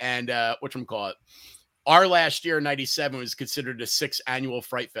 Whatchamacallit? Our last year, 97, was considered a 6th annual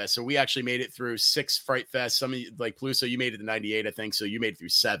Fright Fest. So we actually made it through 6 Fright Fest. Some of you, like Pluso, you made it to 98, I think. So you made it through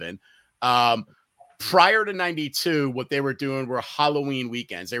 7. Prior to 92, what they were doing were Halloween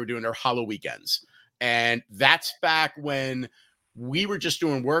weekends. They were doing their Halloween weekends. And that's back when we were just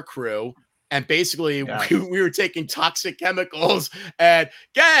doing work crew. And basically, we were taking toxic chemicals. And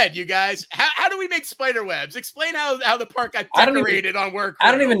go ahead, you guys. How do we make spider webs? Explain how the park got decorated on work crew.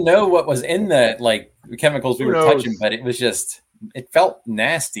 I don't even know what was in the chemicals we were touching, but it was just, it felt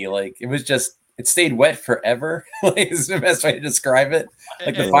nasty. Like it stayed wet forever. Is the best way to describe it.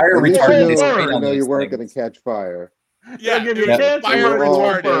 Like the fire retardant. I know you weren't going to catch fire. Yeah, fire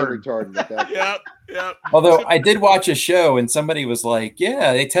retardant. Yep. Although I did watch a show and somebody was like,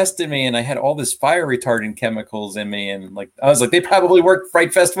 "Yeah, they tested me and I had all this fire retardant chemicals in me," and I was like, "They probably worked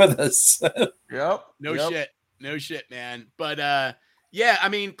Fright Fest with us." No shit, man. But yeah, I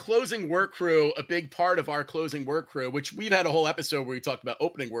mean, closing work crew, a big part of our closing work crew, which we've had a whole episode where we talked about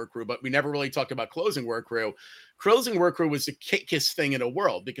opening work crew, but we never really talked about closing work crew. Closing work crew was the kickest thing in the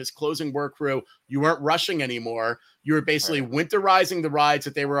world because closing work crew, you weren't rushing anymore. You were basically winterizing the rides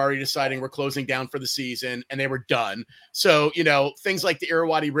that they were already deciding were closing down for the season, and they were done. So, things like the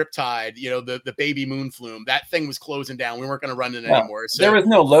Irrawaddy Riptide, the Baby Moon Flume, that thing was closing down. We weren't going to run it anymore. So there was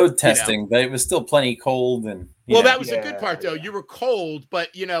no load testing, but it was still plenty cold. And that was the good part, though. You were cold, but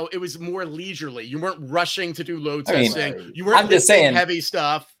it was more leisurely. You weren't rushing to do load testing. You weren't lifting heavy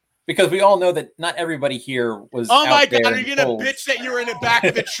stuff. Because we all know that not everybody here was. Oh my God! Are you gonna bitch that you were in the back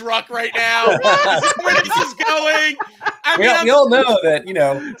of the truck right now? Where this is going? We all know that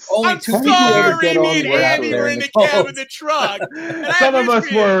only two people ever get on me and Andy were in the cab of the truck. Some of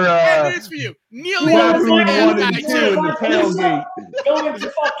us were. I have news for you. Neil was one and two in the tailgate. Going to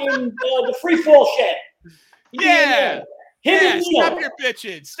fucking the free fall shed. Yeah. Stop your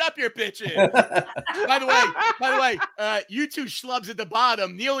bitching. Stop your bitching. By the way, you two schlubs at the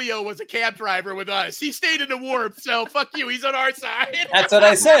bottom, Neilio was a cab driver with us. He stayed in the warp, so fuck you. He's on our side. That's what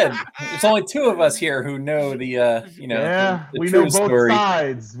I said. There's only two of us here who know the we true know both story.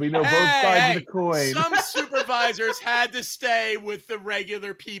 sides. We know both sides of the coin. Some supervisors had to stay with the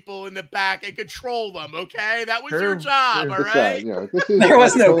regular people in the back and control them, okay? That was your job, all right? There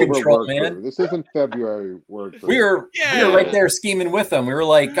was no control, man. This isn't February work. We were right there scheming with them. We were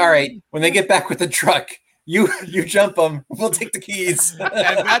like, all right, when they get back with the truck, you jump them. We'll take the keys.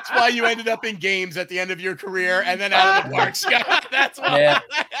 And that's why you ended up in games at the end of your career and then out of the park, Scott. That's why. Yeah,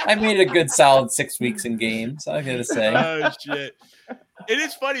 I made a good solid 6 weeks in games, I'm going to say. Oh, shit. It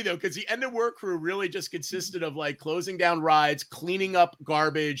is funny, though, because the end of work crew really just consisted of like closing down rides, cleaning up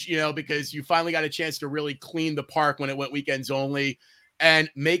garbage, because you finally got a chance to really clean the park when it went weekends only.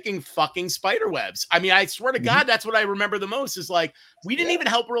 And making fucking spider webs. I mean, I swear to God, that's what I remember the most is like, we didn't even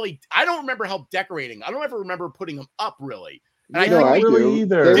help really. I don't remember help decorating. I don't ever remember putting them up really. And I do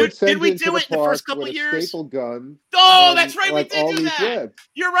either. Did we do it in the first couple of years? Staple gun. Oh, that's right. We did do that. Webs.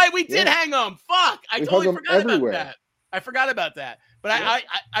 You're right. We did hang them. Fuck. I totally forgot about that. I forgot about that. But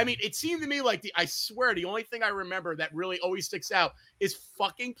I mean, it seemed to me like I swear the only thing I remember that really always sticks out is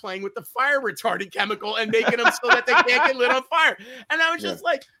fucking playing with the fire retardant chemical and making them so that they can't get lit on fire. And I was just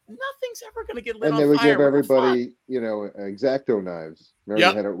like, nothing's ever going to get lit on fire. And they would give everybody, X-Acto knives.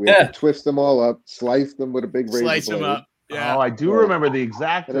 Remember, we had to twist them all up, slice them with a big razor blade. Them up. Yeah. Oh, I do remember the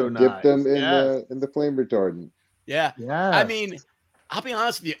X-Acto knives. Dip them in the flame retardant. Yeah. I mean, I'll be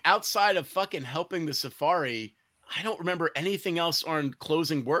honest with you. Outside of fucking helping the safari, I don't remember anything else on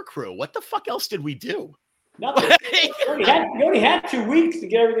closing work crew. What the fuck else did we do? Nothing. You only had 2 weeks to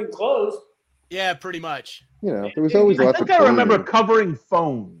get everything closed. Yeah, pretty much. There was always lots of I remember covering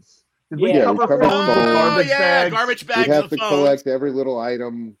phones. Did we cover phones? Garbage bags. You have to collect every little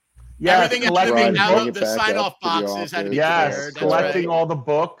item. Yeah, everything out of the sign-off boxes had to be cleared. Collecting all the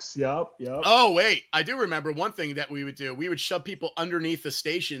books. Yep. Oh, wait. I do remember one thing that we would do. We would shove people underneath the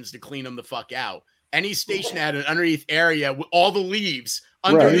stations to clean them the fuck out. Any station had an underneath area with all the leaves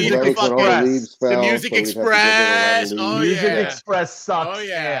underneath the fucking the Music Express. Music Express sucks. Oh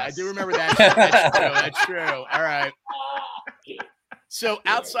yeah, I do remember that. That's true. All right. So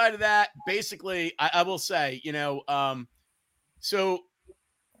outside of that, basically, I will say, so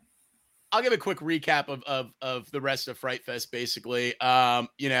I'll give a quick recap of the rest of Fright Fest. Basically,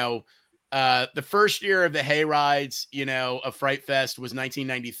 the first year of the hay rides, of Fright Fest was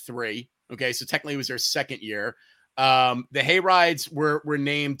 1993. Okay, so technically it was their second year. The hay rides were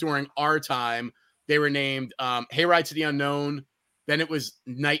named during our time. They were named Hayride to the Unknown. Then it was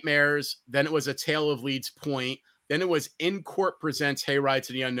Nightmares. Then it was A Tale of Leeds Point. Then it was In Court Presents Hayride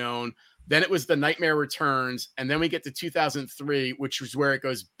to the Unknown. Then it was The Nightmare Returns. And then we get to 2003, which was where it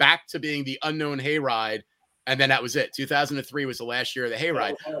goes back to being the Unknown Hayride. And then that was it. 2003 was the last year of the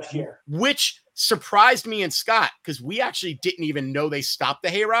hayride, which surprised me and Scott because we actually didn't even know they stopped the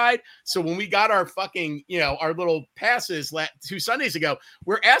hayride. So when we got our fucking, our little passes 2 Sundays ago,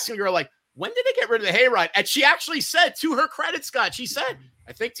 we're asking her like, when did they get rid of the hayride? And she actually said, to her credit, Scott, she said,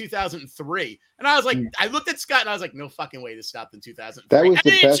 I think 2003. And I was like, I looked at Scott and I was like, no fucking way this stopped in 2003. That was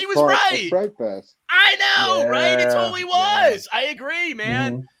the best she was part right. of Fright Fest. I know, right? It totally was. I agree,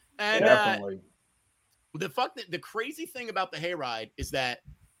 man. Mm-hmm. And definitely. The crazy thing about the hayride is that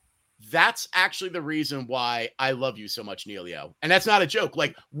that's actually the reason why I love you so much, Neilio. And that's not a joke.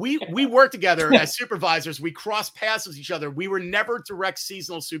 Like we work together as supervisors. We cross paths with each other. We were never direct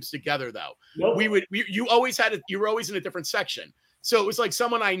seasonal soups together though. Nope. You were always in a different section. So it was like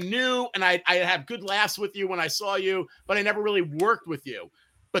someone I knew and I had good laughs with you when I saw you, but I never really worked with you.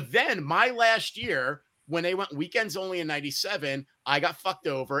 But then my last year, when they went weekends only in 97, I got fucked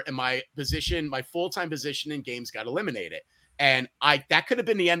over and my full-time position in games got eliminated. And that could have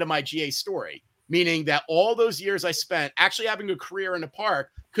been the end of my GA story, meaning that all those years I spent actually having a career in the park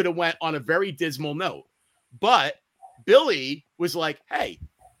could have went on a very dismal note. But Billy was like, hey,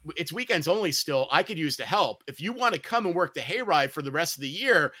 it's weekends only still. I could use the help. If you want to come and work the hayride for the rest of the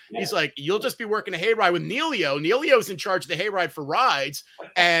year, he's like, you'll just be working a hayride with Neilio. Neilio's in charge of the hayride for rides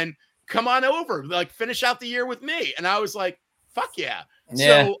and come on over, like finish out the year with me. And I was like, fuck yeah.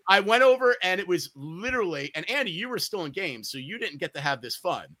 So I went over and it was literally, and Andy, you were still in games, so you didn't get to have this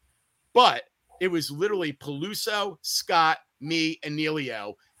fun, but it was literally Peluso, Scott, me, and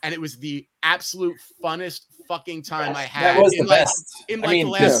Neilio. And it was the absolute funnest fucking time I had. That was the best. In the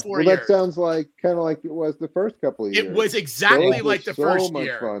last 4 years. That sounds like kind of like it was the first couple of years. It was exactly like the first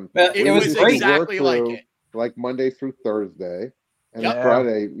year. Fun. It was exactly like it. Like Monday through Thursday. And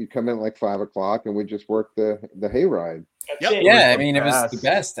Friday, you come in at like 5 o'clock and we just work the hayride. That's it. Yeah, I mean, it was the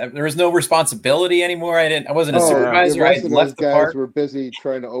best. There was no responsibility anymore. I wasn't a supervisor. I left the guys park. were busy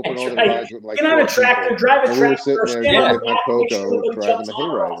trying to open all the rides with like. Get on a tractor, drive a tractor. We were sitting there drinking hot cocoa, driving the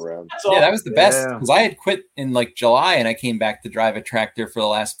hayride around. Yeah, that was the best because I had quit in like July and I came back to drive a tractor for the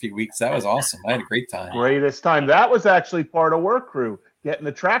last few weeks. That was awesome. I had a great time. Greatest time. That was actually part of work crew, getting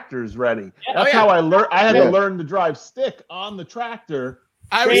the tractors ready. That's how I learned. I had to learn to drive stick on the tractor.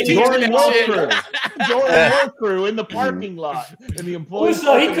 I was teaching during work crew in the parking lot in the employees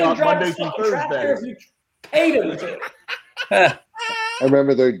parking lot Monday through Thursday. Paid him to. I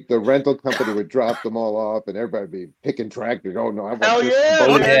remember the rental company would drop them all off, and everybody would be picking tractors. Oh no! I want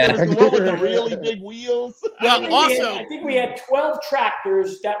the one with the really big wheels. Well, I think we had 12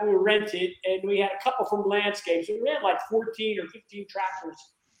 tractors that we rented, and we had a couple from Landscape. So we had like 14 or 15 tractors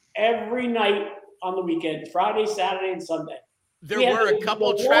every night on the weekend, Friday, Saturday, and Sunday. There were a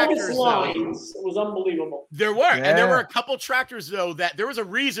couple tractors, lines. It was unbelievable. There were. And there were a couple tractors, though, that there was a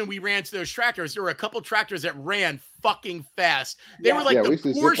reason we ran to those tractors. There were a couple tractors that ran fucking fast. They were like the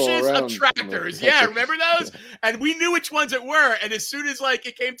Porsches of tractors. Yeah, remember those? And we knew which ones it were. And as soon as like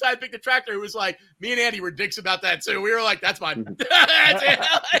it came time to pick the tractor, it was like, me and Andy were dicks about that too. We were like, that's mine. That's it.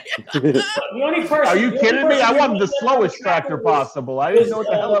 The only person, are you kidding me? I wanted the slowest tractor possible. I didn't know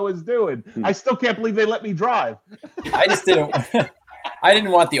what the hell I was doing. I still can't believe they let me drive. I just didn't. I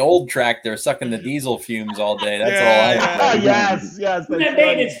didn't want the old tractor sucking the diesel fumes all day. That's all I. Yes.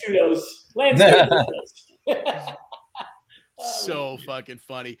 Maintenance to those. So fucking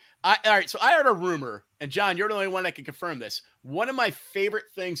funny. All right, so I heard a rumor, and John, you're the only one that can confirm this. One of my favorite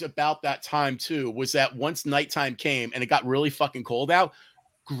things about that time too was that once nighttime came and it got really fucking cold out,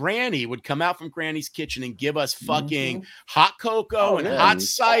 Granny would come out from Granny's kitchen and give us fucking hot cocoa and hot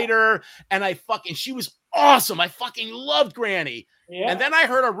cider, and she was awesome. I fucking loved Granny. Yeah. And then I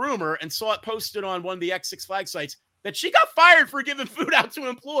heard a rumor and saw it posted on one of the X6 Flag sites that she got fired for giving food out to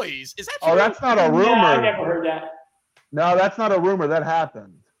employees. Is that true? Oh, that's not a rumor. No, I never heard that. No, that's not a rumor. That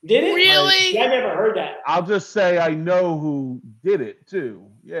happened. Did it? Really? I never heard that. I'll just say I know who did it too.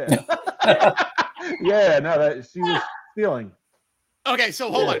 Yeah. Yeah, no, that she was stealing. Okay,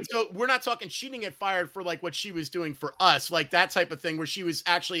 so hold on. So we're not talking she didn't get fired for like what she was doing for us, like that type of thing where she was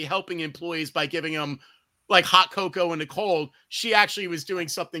actually helping employees by giving them like hot cocoa in the cold. She actually was doing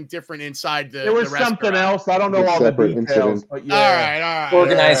something different inside the There was something else. I don't know all the details. But yeah. All right.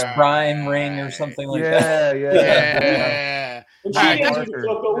 Organized crime ring or something like that. Yeah. And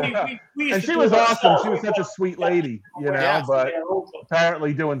she was awesome. She was such a sweet lady, you know, but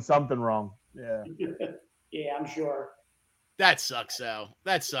apparently doing something wrong. Yeah. Yeah, I'm sure. That sucks, though.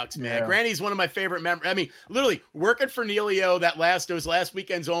 That sucks, man. Yeah. Granny's one of my favorite members. I mean, literally working for Neilio those last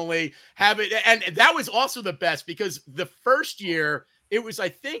weekends only. And that was also the best because the first year it was, I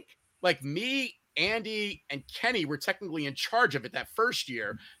think, like me, Andy, and Kenny were technically in charge of it that first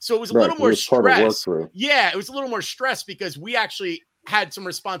year. So it was a little more stress. Yeah, it was a little more stress because we actually had some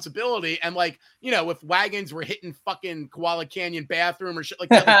responsibility, and like, you know, if wagons were hitting fucking Koala Canyon bathroom or shit like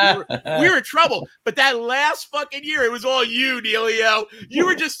that, like we were in trouble. But that last fucking year, it was all you, Neilio. You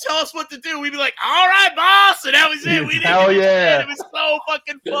were just tell us what to do. We'd be like, all right, boss, and that was it. We didn't Hell yeah. It was so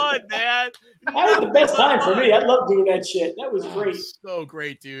fucking fun, man. That was the best time for me. I love doing that shit. That was great. So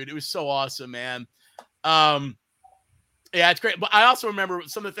great, dude. It was so awesome, man. Yeah, it's great. But I also remember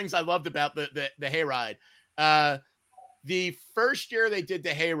some of the things I loved about the hayride. The first year they did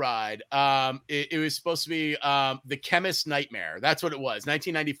the hayride, it was supposed to be the Chemist Nightmare. That's what it was.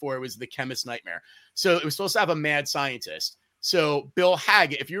 1994, it was the Chemist Nightmare. So it was supposed to have a mad scientist. So Bill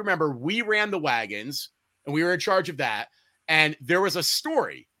Haggett, if you remember, we ran the wagons and we were in charge of that. And there was a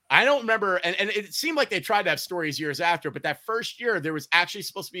story. I don't remember. And it seemed like they tried to have stories years after, but that first year there was actually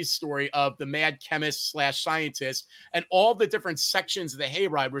supposed to be a story of the mad chemist / scientist, and all the different sections of the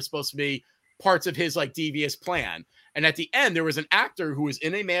hayride were supposed to be parts of his like devious plan. And at the end, there was an actor who was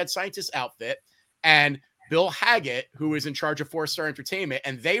in a mad scientist outfit, and Bill Haggett, who was in charge of 4-Star Entertainment,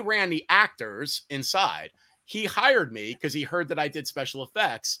 and they ran the actors inside. He hired me because he heard that I did special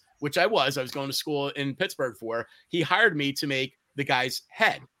effects, which I was going to school in Pittsburgh for. He hired me to make the guy's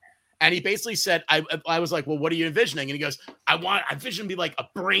head. And he basically said, I was like, well, what are you envisioning? And he goes, I envision to be like a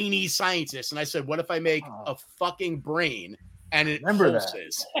brainy scientist. And I said, what if I make a fucking brain and it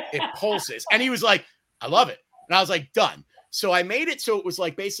pulses? It pulses. And he was like, I love it. And I was like, done. So I made it so it was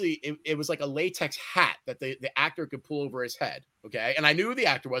like basically it was like a latex hat that the actor could pull over his head. Okay. And I knew who the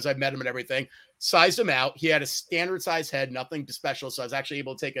actor was. I met him and everything, sized him out. He had a standard size head, nothing special. So I was actually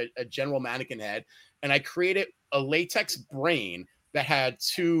able to take a general mannequin head, and I created a latex brain that had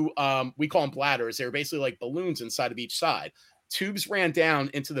two, we call them bladders. They were basically like balloons inside of each side. Tubes ran down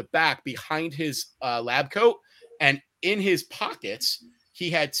into the back behind his lab coat. And in his pockets, he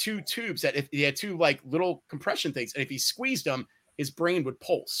had 2 tubes that if he had 2 like little compression things, and if he squeezed them, his brain would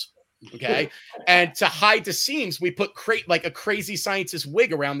pulse. Okay. And to hide the seams, we put like a crazy scientist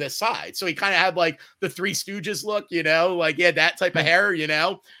wig around this side. So he kind of had like the Three Stooges look, you know, like he had that type of hair, you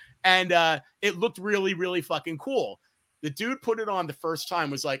know, and it looked really, really fucking cool. The dude put it on the first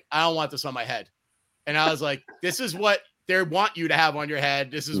time, was like, I don't want this on my head. And I was like, this is what they want you to have on your head.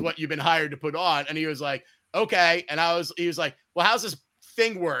 This is what you've been hired to put on. And he was like, okay. And he was like, well, how's this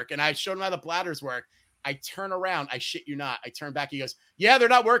thing work? And I showed him how the bladders work. I turn around. I shit you not. I turn back. He goes, yeah, they're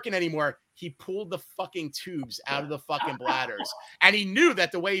not working anymore. He pulled the fucking tubes out of the fucking bladders. And he knew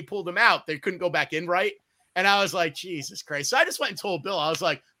that the way he pulled them out, they couldn't go back in right. And I was like, Jesus Christ. So I just went and told Bill, I was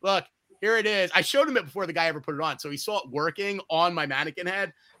like, look, here it is. I showed him it before the guy ever put it on. So he saw it working on my mannequin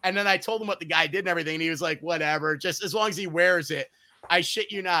head. And then I told him what the guy did and everything. And he was like, whatever, just as long as he wears it. I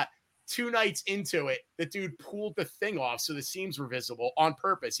shit you not. 2 nights into it, the dude pulled the thing off so the seams were visible on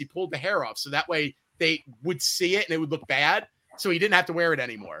purpose. He pulled the hair off so that way they would see it and it would look bad. So he didn't have to wear it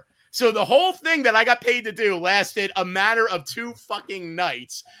anymore. So the whole thing that I got paid to do lasted a matter of 2 fucking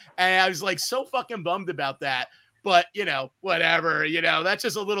nights. And I was like so fucking bummed about that. But, you know, whatever, you know, that's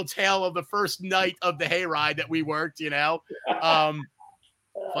just a little tale of the first night of the hayride that we worked, you know,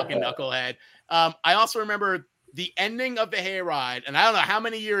 fucking knucklehead. I also remember the ending of the hayride, and I don't know how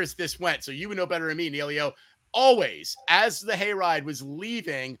many years this went, so you would know better than me, Neilio. Always, as the hayride was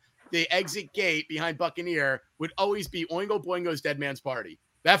leaving the exit gate behind Buccaneer, would always be Oingo Boingo's Dead Man's Party.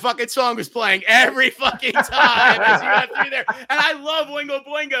 That fucking song was playing every fucking time as you went through there. And I love Oingo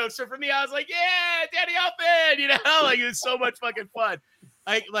Boingo. So for me, I was like, yeah, Danny Elfman, you know, like it was so much fucking fun.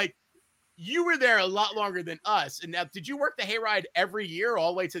 Like you were there a lot longer than us. And now, did you work the hayride every year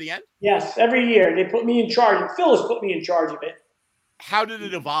all the way to the end? Yes, every year. They put me in charge. Phyllis put me in charge of it. How did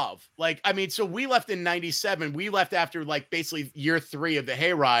it evolve? Like, I mean, so we left in 97. We left after like basically year 3 of the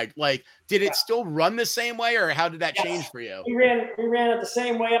hayride. Like, did it still run the same way, or how did that change for you? We ran it the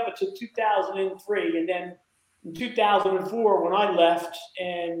same way up until 2003. And then in 2004, when I left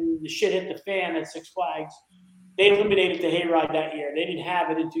and the shit hit the fan at Six Flags, they eliminated the hayride that year. They didn't have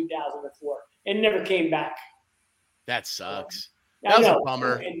it in 2004. It never came back. That sucks. That was a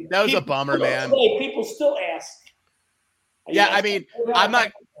bummer. That was a bummer, man. People still ask. Yeah, I mean, I'm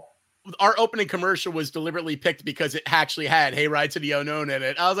not. Our opening commercial was deliberately picked because it actually had "Hayride to the Unknown" in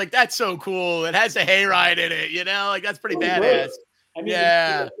it. I was like, "That's so cool! It has a hayride in it, you know, like that's pretty badass." I mean,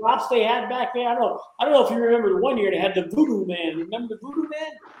 the props they had back there. I don't know if you remember the one year they had the Voodoo Man. Remember the Voodoo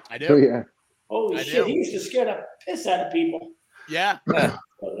Man? I do. Oh yeah. Holy shit! He used to scare the piss out of people. Yeah.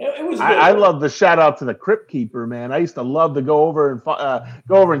 It was. I love the shout out to the Crypt Keeper, man. I used to love to go over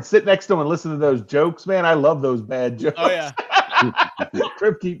and sit next to him and listen to those jokes, man. I love those bad jokes. Oh yeah.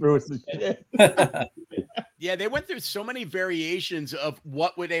 Crypt Keeper was the shit. Yeah, they went through so many variations of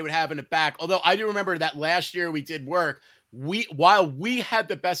what they would have in the back. Although I do remember that last year we did work. While we had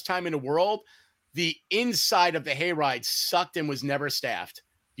the best time in the world, the inside of the hayride sucked and was never staffed.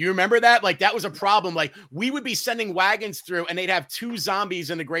 You remember that? Like that was a problem. Like we would be sending wagons through and they'd have 2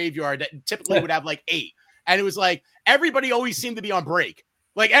 zombies in the graveyard that typically would have like 8. And it was like, everybody always seemed to be on break.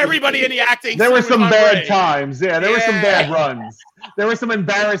 Like everybody in the acting. There were some bad times. Yeah, there were some bad runs. There were some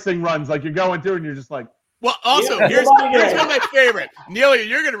embarrassing runs. Like you're going through and you're just like. Well, also, here's one of my favorite. Nelia,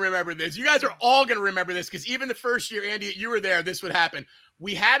 you're going to remember this. You guys are all going to remember this because even the first year, Andy, you were there, this would happen.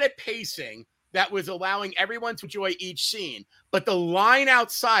 We had a pacing that was allowing everyone to enjoy each scene. But the line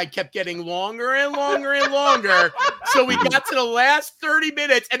outside kept getting longer and longer and longer. So we got to the last 30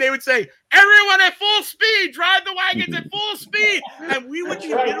 minutes and they would say, everyone at full speed, drive the wagons at full speed. And we would be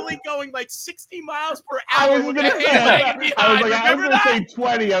literally going like 60 miles per hour. I was going to say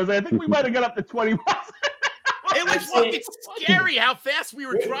 20. I was like, I think we might have got up to 20 miles. It was fucking scary how fast we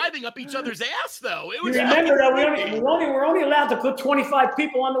were driving up each other's ass, though. It was. You remember that we're only allowed to put 25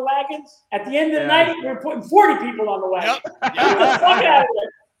 people on the wagons. At the end of the night, we were putting 40 people on the wagon. Yep.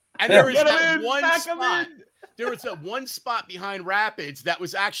 And there was that one spot. There was that one spot behind Rapids that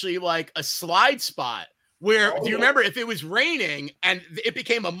was actually like a slide spot. Where do you remember if it was raining and it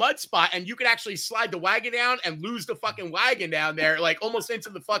became a mud spot and you could actually slide the wagon down and lose the fucking wagon down there, like almost into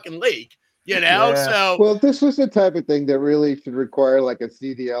the fucking lake. You know, so well, this was the type of thing that really should require like a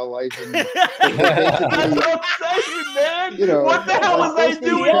CDL license. I'm not saying, man. You know, what the hell was I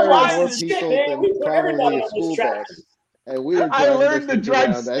doing? More people than probably a school bus. And we were I learned to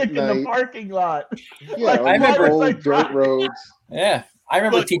drive stick in the parking lot. Yeah, like, I remember old dirt roads. Yeah. I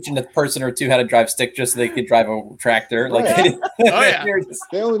remember teaching a person or two how to drive stick just so they could drive a tractor. Like,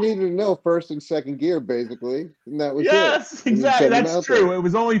 they only needed to know first and second gear, basically, and that was exactly. That's true. It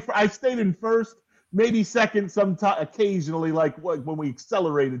was only I stayed in first maybe second sometime occasionally, like when we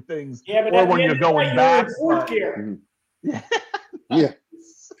accelerated things, Yeah, but or when you're going back. Fourth gear. Yeah. Yeah.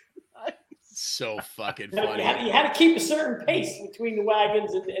 So fucking You funny. had to keep a certain pace between the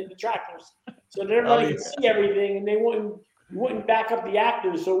wagons and the tractors, so that everybody could see everything, and you wouldn't back up the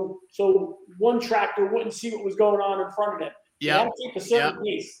actors, so one tractor wouldn't see what was going on in front of them. Yeah, you had to keep a certain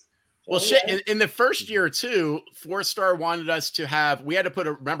pace. So, well, shit. In the first year too, 4-Star wanted us to have. We had to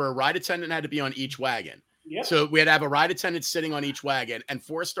remember, a ride attendant had to be on each wagon. Yep. So we had to have a ride attendant sitting on each wagon, and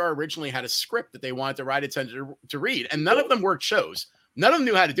 4-Star originally had a script that they wanted the ride attendant to read, and none of them worked shows. None of them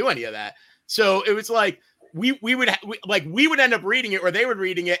knew how to do any of that. So it was like we would end up reading it, or they were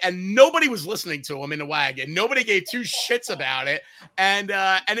reading it, and nobody was listening to them in the wagon. Nobody gave two shits about it, and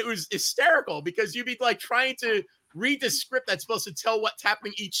it was hysterical because you'd be like trying to read the script that's supposed to tell what's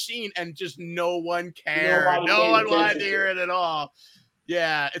happening each scene, and just no one cared. No one wanted to hear it at all.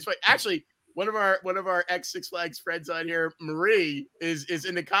 Yeah, it's like actually. One of our ex Six Flags friends on here, Marie, is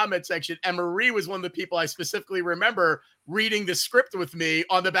in the comment section, and Marie was one of the people I specifically remember reading the script with me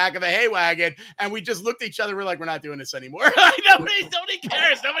on the back of a hay wagon, and we just looked at each other. We're like, we're not doing this anymore. Nobody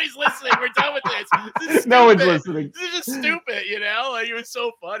cares. Nobody's listening. We're done with this. No one's listening. This is just stupid, you know. Like, it was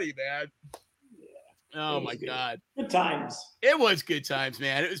so funny, man. Oh my God. Good times. It was good times,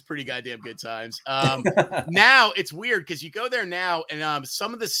 man. It was pretty goddamn good times. Now it's weird because you go there now and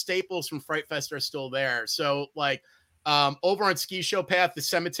some of the staples from Fright Fest are still there. So like over on Ski Show Path, the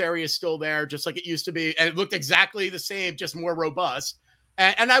cemetery is still there, just like it used to be. And it looked exactly the same, just more robust.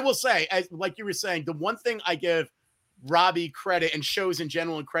 And I will say, like you were saying, the one thing I give Robbie credit and shows in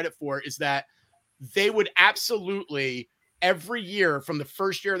general and credit for is that they would absolutely every year from the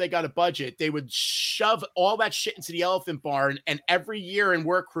first year they got a budget, they would shove all that shit into the Elephant Barn. And every year in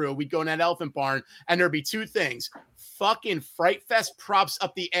Work Crew, we'd go in that Elephant Barn and there'd be two things: fucking Fright Fest props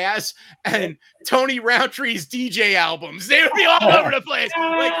up the ass and Tony Roundtree's DJ albums. They would be all over the place.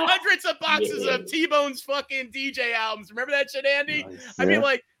 Like hundreds of boxes of T-Bone's fucking DJ albums. Remember that shit, Andy? Nice. I'd be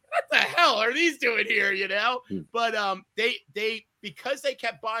like, what the hell are these doing here? You know? But they because they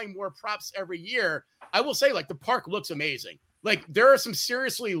kept buying more props every year, I will say, like, the park looks amazing. Like, there are some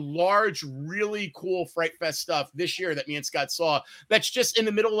seriously large, really cool Fright Fest stuff this year that me and Scott saw that's just in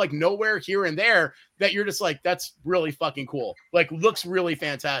the middle of like nowhere here and there that you're just like, that's really fucking cool. Like, looks really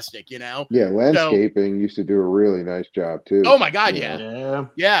fantastic, you know? Yeah, landscaping used to do a really nice job too. Oh my God, yeah,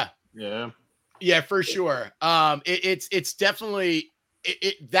 for sure. It's definitely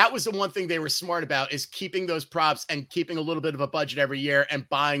that was the one thing they were smart about, is keeping those props and keeping a little bit of a budget every year and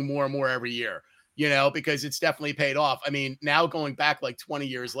buying more and more every year. You know, because it's definitely paid off. I mean, now going back like 20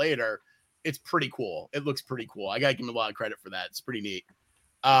 years later, it's pretty cool. It looks pretty cool. I gotta give them a lot of credit for that. It's pretty neat.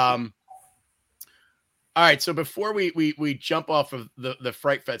 All right, so before we jump off of the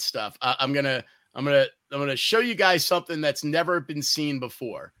Fright Fest stuff, I'm gonna show you guys something that's never been seen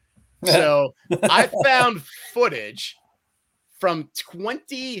before. So I found footage from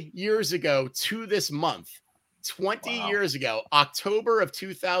 20 years ago to this month. 20 years ago, October of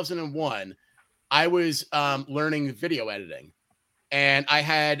 2001. I was learning video editing, and I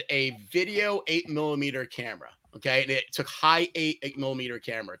had a video 8mm camera. Okay. And it took high 8mm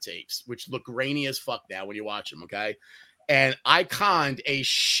camera tapes, which look grainy as fuck now when you watch them. Okay. And I conned a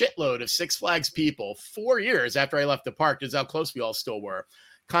shitload of Six Flags people 4 years after I left the park. This is how close we all still were.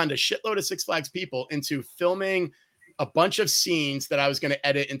 Conned a shitload of Six Flags people into filming a bunch of scenes that I was going to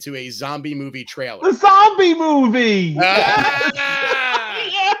edit into a zombie movie trailer. The zombie movie.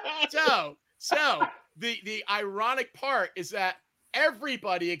 So the ironic part is that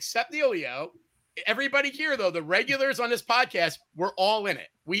everybody except Elio, everybody here though, the regulars on this podcast, were all in it.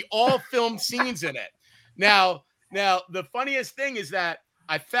 We all filmed scenes in it. Now the funniest thing is that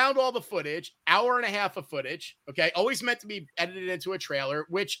I found all the footage, hour and a half of footage. Okay, always meant to be edited into a trailer,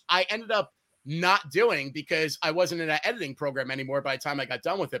 which I ended up not doing because I wasn't in that editing program anymore by the time I got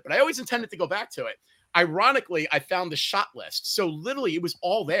done with it. But I always intended to go back to it. Ironically, I found the shot list, so literally it was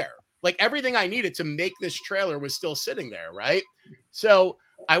all there. Like, everything I needed to make this trailer was still sitting there, right? So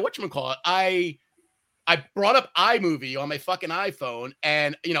I brought up iMovie on my fucking iPhone,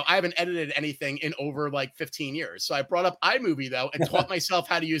 and I haven't edited anything in over like 15 years. So I brought up iMovie though and taught myself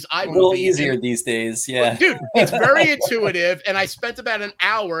how to use iMovie. A little easier these days, yeah. Dude, it's very intuitive, and I spent about an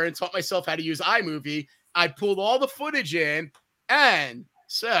hour and taught myself how to use iMovie. I pulled all the footage in, and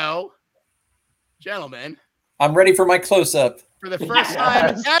so, gentlemen, I'm ready for my close-up. For the first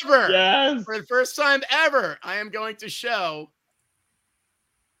time ever, for the first time ever, I am going to show.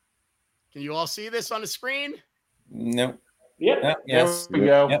 Can you all see this on the screen? Nope. Yep. Yes. There we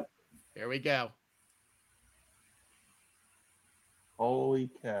go. Yep. Here we go. Holy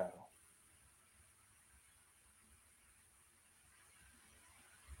cow.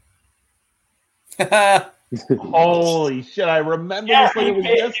 Holy shit! I remember this like it was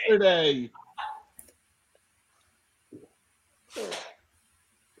yesterday.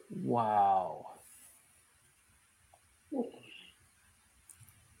 Wow.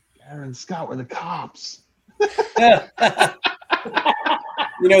 Aaron Scott were the cops.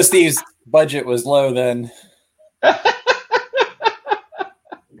 You know, Steve's budget was low then.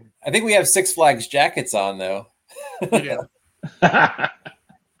 I think we have Six Flags jackets on, though. Yeah.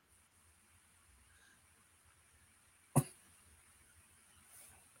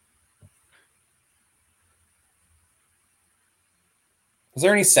 Is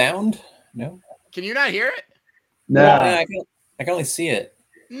there any sound? No. Can you not hear it? No. I can only see it.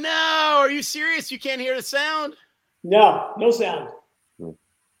 No. Are you serious? You can't hear the sound? No, no sound.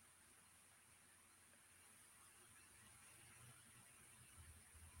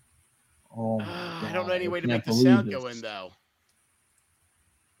 Oh I don't know any way to make the sound go in, though.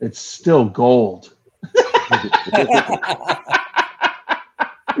 It's still gold.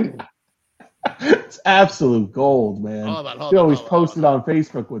 It's absolute gold, man. She always posted on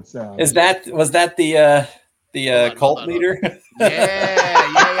Facebook with sound. Was that the cult leader? Yeah.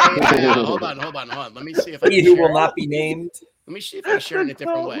 Hold on. Let me see if I can who will not be named. Let me see if I can share it in a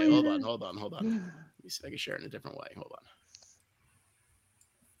different way. Hold on. Let me see if I can share it in a different way. Hold on.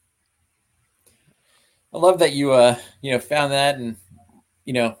 I love that you found that, and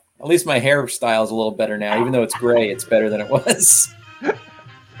at least my hairstyle is a little better now. Even though it's gray, it's better than it was.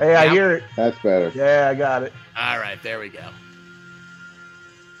 Hey, I hear it. That's better. Yeah, I got it. All right, there we go.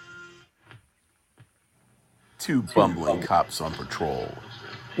 Two bumbling cops on patrol.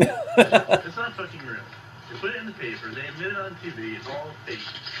 It's not fucking real. They put it in the paper. They admit it on TV. It's all fake.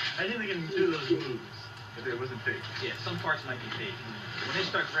 I think they can do those moves if it wasn't fake. Yeah, some parts might be fake. When they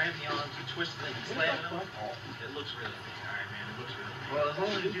start grabbing the arms, you twist them and slamming them, it looks really fake. All right, man, it looks really fake. Well, as long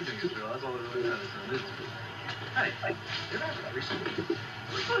as you think it's real, that's all that really matters. Hey, you're not recently.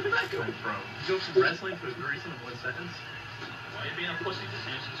 Where the fuck did that come from? You go from wrestling to a threesome in 1 sentence? Why are you being a pussy? Just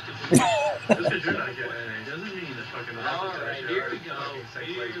Just because you're not getting it doesn't mean that fucking. All right, here we go.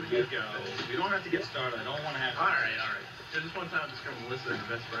 Here we go. We don't have to get started. I don't want to have. All right. Just one time, just come Melissa and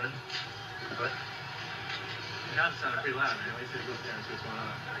her best friend. What? Now it sounded pretty loud, man. Let me see go upstairs and see what's going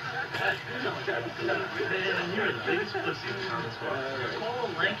on. Man, you're the biggest pussy on this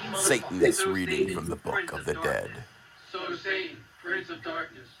one. Satan is reading from the Book of the Dead. So Satan, prince of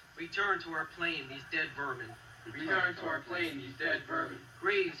darkness, return to our plane, these dead vermin. Return to our plane, these dead vermin.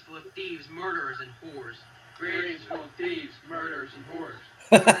 Graves full of thieves, murderers, and whores. Graves full of thieves, murderers, and whores.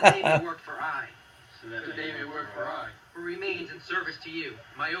 So that they may work for I. So that they may work for I. Who remains in service to you,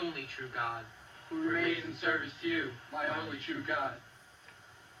 my only true God. Who remains in service to you, my only true God.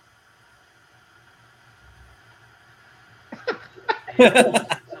 Hey,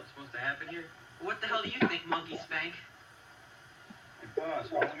 something's supposed to happen here? What the hell do you think, Monkey Spank? Hey, boss,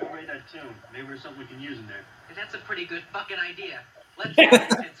 why don't we go write that tune? Maybe there's something we can use in there. Hey, that's a pretty good fucking idea. Let's try it,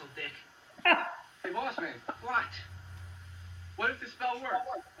 Pencil Dick. Hey, boss man. What? What if the spell works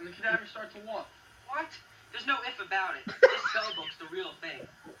and the cadaver starts to walk? What? There's no if about it. This spell book's the real thing.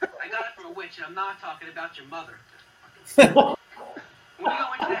 I got it from a witch, and I'm not talking about your mother. When we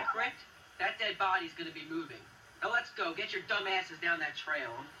go into that crypt, that dead body's gonna be moving. Now let's go. Get your dumb asses down that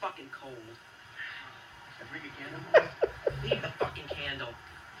trail. I'm fucking cold. Should I bring a candle? Leave the fucking candle.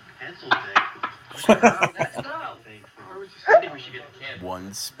 Pencil Dick. Let's go. I think we should get the candle.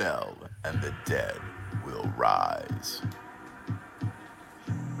 One spell and the dead will rise.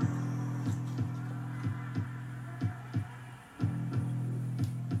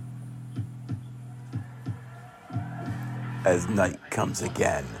 As night comes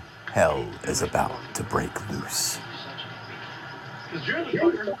again, hell is about to break loose. Because you're the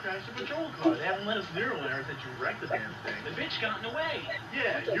fucker who crashed the patrol car. They haven't let us near one ever since you wrecked the damn thing. The bitch got in the way.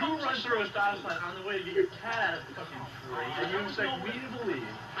 Yeah, you run through a stop sign on the way to get your cat out of the fucking tree, and you expect me to believe.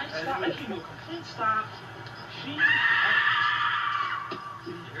 I came to a complete stop. She...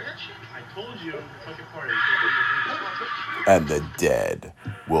 Did you hear that shit? I told you, fucking party. And the dead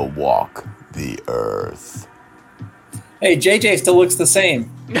will walk the earth. Hey, JJ still looks the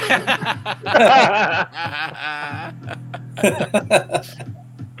same.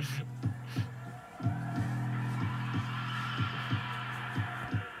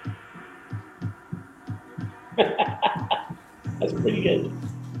 That's pretty good.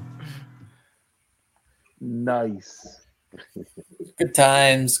 Nice. Good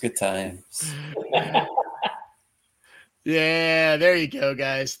times, good times. Yeah, there you go,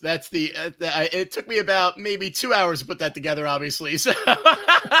 guys. That's the. It took me about maybe 2 hours to put that together, obviously. So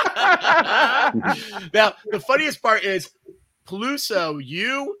now the funniest part is, Peluso,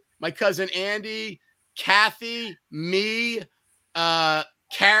 you my cousin Andy, Kathy, me,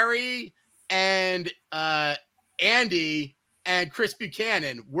 Carrie, and Andy and Chris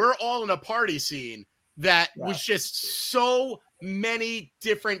Buchanan. We're all in a party scene that was just so many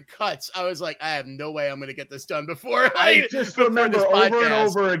different cuts. I was like, I have no way I'm going to get this done before. I just remember over and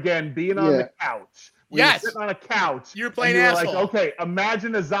over again being on the couch. We were sitting on a couch. You're playing asshole. Like, okay,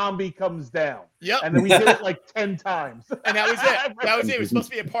 imagine a zombie comes down. Yep. And then we did it like 10 times. And that was it. That was it. It was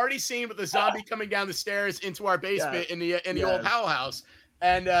supposed to be a party scene with a zombie coming down the stairs into our basement in the old Howell house.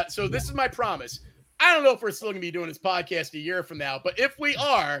 And so this is my promise. I don't know if we're still going to be doing this podcast a year from now, but if we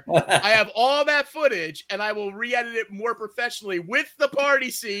are, I have all that footage and I will re-edit it more professionally with the party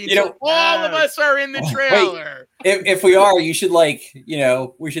scene. So all of us are in the trailer. Wait, if we are, you should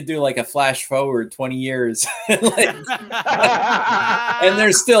we should do like a flash forward 20 years. And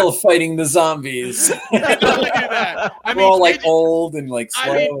they're still fighting the zombies. We're all like old and like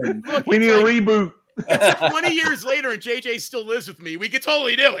slow. Look, we need a reboot. It's 20 years later and JJ still lives with me. We could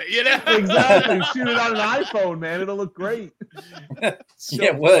totally do it, you know? Exactly. Shoot it on an iPhone, man. It'll look great. So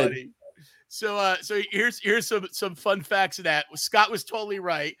it would. So here's some fun facts of that. Scott was totally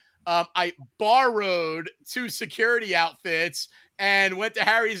right. I borrowed 2 security outfits and went to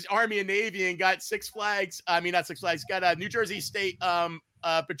Harry's Army and Navy and got got New Jersey State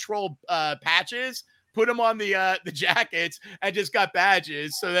Patrol patches. Put them on the jackets and just got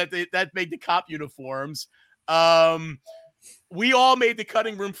badges so that made the cop uniforms. We all made the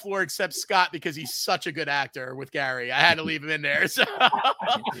cutting room floor except Scott because he's such a good actor with Gary. I had to leave him in there. So,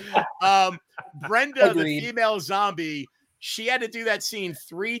 Brenda, the female zombie, she had to do that scene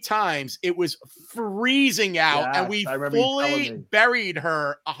 3 times. It was freezing out, and we fully buried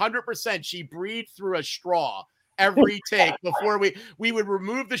her 100%. She breathed through a straw every take before we would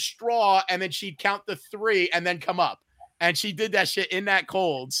remove the straw, and then she'd count the 3 and then come up, and she did that shit in that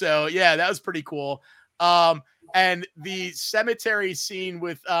cold. So yeah, that was pretty cool. And the cemetery scene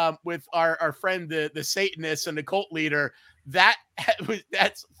with our friend the Satanist and the cult leader,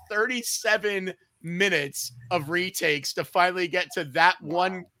 that's 37 minutes of retakes to finally get to that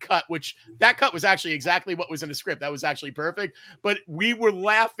one cut, which that cut was actually exactly what was in the script. That was actually perfect, but we were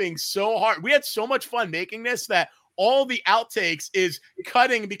laughing so hard. We had so much fun making this that all the outtakes is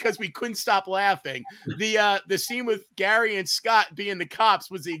cutting because we couldn't stop laughing. The scene with Gary and Scott being the cops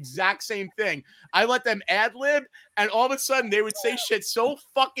was the exact same thing. I let them ad-lib, and all of a sudden they would say shit so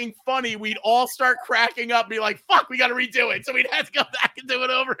fucking funny, we'd all start cracking up and be like, fuck, we got to redo it. So we'd have to go back and do it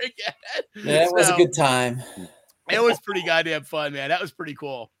over again. Yeah, it was a good time. It was pretty goddamn fun, man. That was pretty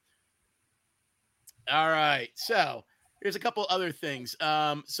cool. All right. So here's a couple other things.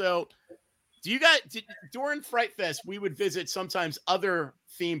 So do you guys, during Fright Fest, we would visit sometimes other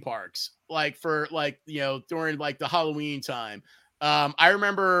theme parks, like for during like the Halloween time. I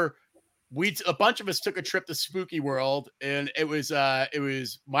remember a bunch of us took a trip to Spooky World, and it was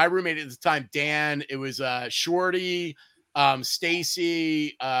my roommate at the time, Dan. It was Shorty,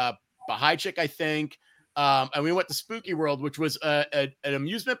 Stacy, Baha'i chick, I think. And we went to Spooky World, which was an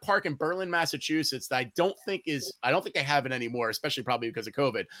amusement park in Berlin, Massachusetts that I don't think they have it anymore, especially probably because of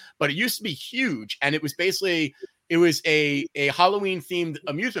COVID, but it used to be huge. And it was basically, a Halloween themed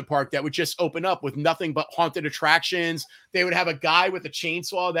amusement park that would just open up with nothing but haunted attractions. They would have a guy with a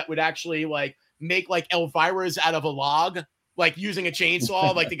chainsaw that would actually like make like Elvira's out of a log, like using a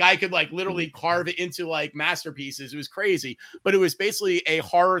chainsaw. Like the guy could like literally carve it into like masterpieces. It was crazy, but it was basically a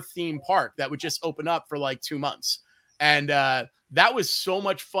horror themed park that would just open up for like 2 months. And that was so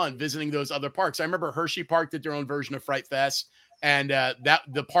much fun visiting those other parks. I remember Hershey Park did their own version of Fright Fest, and that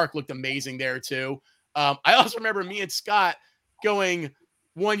the park looked amazing there too. I also remember me and Scott going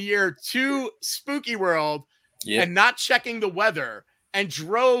one year to Spooky World and not checking the weather, and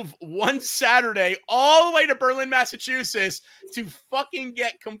drove one Saturday all the way to Berlin, Massachusetts to fucking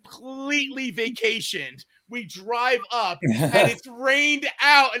get completely vacationed. We drive up and it's rained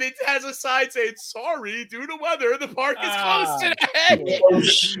out, and it has a sign saying, sorry, due to weather, the park is closed today.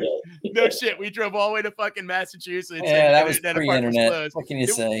 No shit. We drove all the way to fucking Massachusetts. Yeah, that was pre-internet. What can you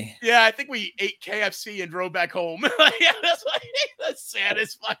say? Yeah, I think we ate KFC and drove back home. Yeah, that's like the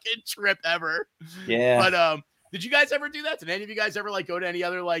saddest fucking trip ever. Yeah. But did you guys ever do that? Did any of you guys ever like go to any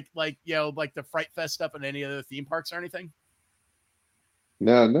other like the Fright Fest stuff and any other theme parks or anything?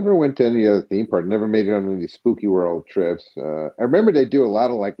 No, never went to any other theme park. Never made it on any Spooky World trips. I remember they do a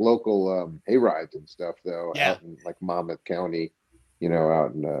lot of like local hay rides and stuff though, out in like Monmouth County,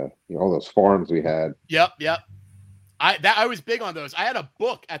 out in all those farms we had. Yep. I was big on those. I had a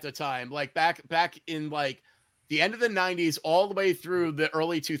book at the time, like back in like the end of the 90s all the way through the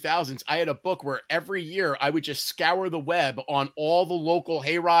early 2000s, I had a book where every year I would just scour the web on all the local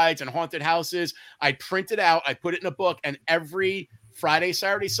hayrides and haunted houses. I'd print it out, I put it in a book, and every Friday,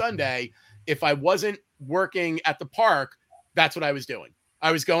 Saturday, Sunday, if I wasn't working at the park, that's what I was doing.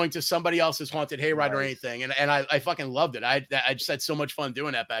 I was going to somebody else's haunted hayride or anything, and I fucking loved it. I just had so much fun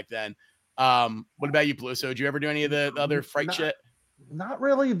doing that back then. What about you, Pluso? Did you ever do any of the other fright shit? Not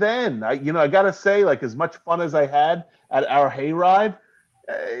really then. I gotta say, like, as much fun as I had at our hayride,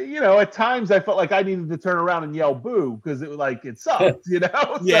 at times I felt like I needed to turn around and yell boo because it sucked, So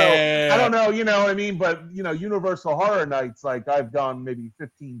I don't know, you know what I mean? But, Universal Horror Nights, like I've gone maybe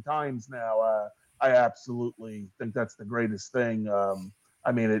 15 times now. I absolutely think that's the greatest thing.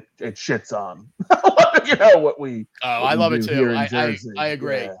 I mean, it shits on, what we. Oh, I love it too. I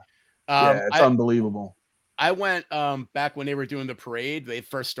agree. Yeah, it's unbelievable. I went back when they were doing the parade. They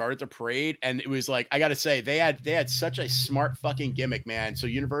first started the parade, and it was like, I gotta say, they had such a smart fucking gimmick, man. So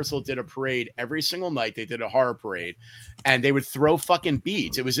Universal did a parade every single night. They did a horror parade, and they would throw fucking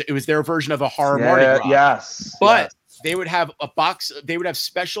beads. It was their version of a horror Mardi Gras. Yes, but they would have a box. They would have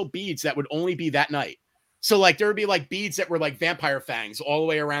special beads that would only be that night. So like there would be like beads that were like vampire fangs all the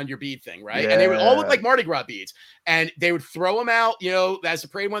way around your bead thing, right? And they would all look like Mardi Gras beads, and they would throw them out. As the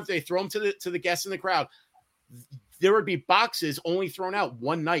parade went, they throw them to the guests in the crowd. There would be boxes only thrown out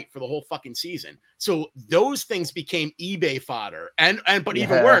one night for the whole fucking season. So those things became eBay fodder. But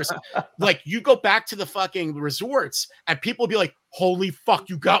even worse, like you go back to the fucking resorts and people would be like, holy fuck,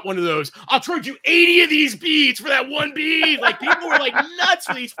 you got one of those. I'll charge you 80 of these beads for that one bead. Like people were like nuts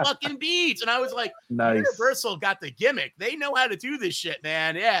for these fucking beads. And I was like, nice. Universal got the gimmick. They know how to do this shit,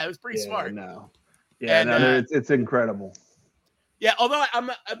 man. Yeah, it was pretty smart. It's incredible. Yeah, although I'm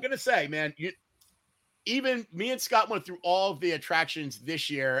going to say, man, even me and Scott went through all of the attractions this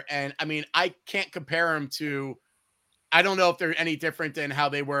year, and I mean, I can't compare them to. I don't know if they're any different than how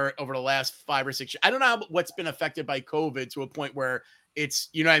they were over the last 5 or 6 years. I don't know what's been affected by COVID to a point where it's,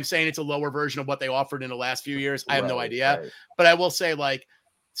 what I'm saying, it's a lower version of what they offered in the last few years. I have no idea, but I will say, like,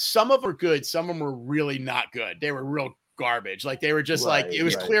 some of them were good, some of them were really not good. They were real garbage. Like they were just like it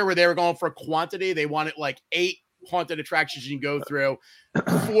was clear where they were going for quantity. They wanted like 8 haunted attractions you can go through.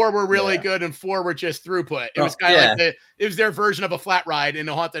 4 were really good and 4 were just throughput. It was kind of like it was their version of a flat ride in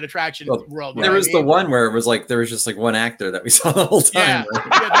the haunted attraction world. There was the one where it was like there was just like one actor that we saw the whole time.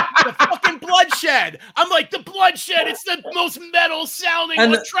 The fucking bloodshed. I'm like, the bloodshed, it's the most metal sounding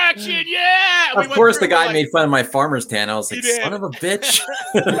attraction. Of course the guy made fun of my farmer's tan. I was like, son of a bitch.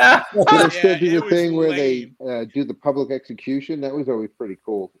 They still do the thing where they do the public execution. That was always pretty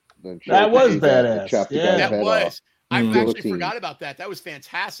cool. That was badass. That was. I actually forgot about that. That was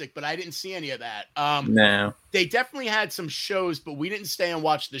fantastic, but I didn't see any of that. No. They definitely had some shows, but we didn't stay and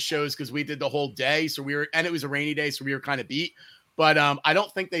watch the shows because we did the whole day. So and it was a rainy day, so we were kind of beat. But I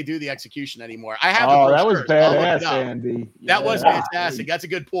don't think they do the execution anymore. I have. Oh, that was badass, Andy. That was fantastic. That's a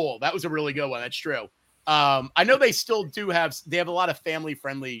good pull. That was a really good one. That's true. I know they still do have. They have a lot of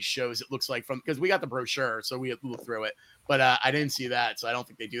family-friendly shows. It looks like because we got the brochure, so we looked through it. But I didn't see that, so I don't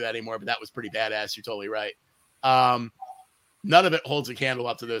think they do that anymore. But that was pretty badass. You're totally right. None of it holds a candle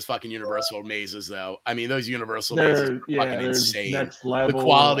up to those fucking Universal mazes, though. I mean, those Universal mazes are fucking insane. Next level, the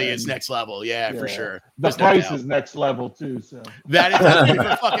quality is next level. Yeah, for sure. The price is next level too. So that is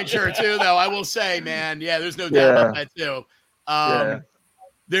for fucking sure too, though. I will say, man. Yeah, there's no doubt about that too.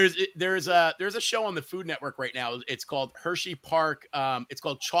 There's a show on the Food Network right now. It's called Hershey Park. It's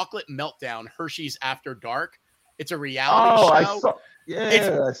called Chocolate Meltdown, Hershey's After Dark. It's a reality show.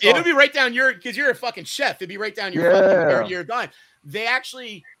 It'll be right down because you're a fucking chef. It'd be right down your fucking your gun. They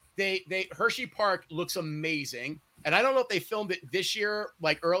Hershey Park looks amazing. And I don't know if they filmed it this year,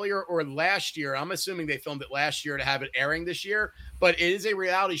 like earlier or last year. I'm assuming they filmed it last year to have it airing this year, but it is a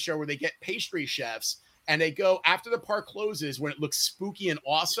reality show where they get pastry chefs and they go after the park closes when it looks spooky and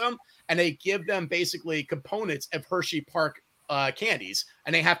awesome. And they give them basically components of Hershey Park candies,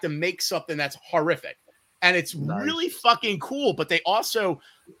 and they have to make something that's horrific. And it's really fucking cool, but they also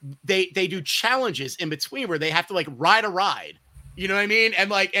they do challenges in between where they have to like ride a ride. You know what I mean?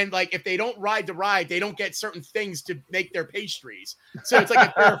 And if they don't ride the ride, they don't get certain things to make their pastries. So it's like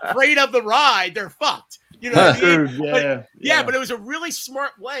if they're afraid of the ride, they're fucked. You know what I mean? But it was a really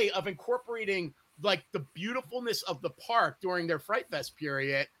smart way of incorporating like the beautifulness of the park during their Fright Fest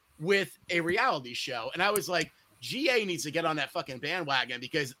period with a reality show. And I was like, GA needs to get on that fucking bandwagon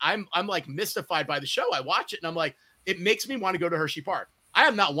because I'm like mystified by the show. I watch it and I'm like, it makes me want to go to Hershey Park. I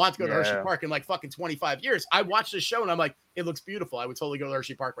have not wanted to go to Hershey Yeah. Park in like fucking 25 years. I watched this show and I'm like, it looks beautiful. I would totally go to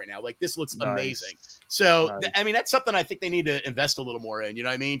Hershey Park right now. Like, this looks amazing. So, Nice. I mean, that's something I think they need to invest a little more in. You know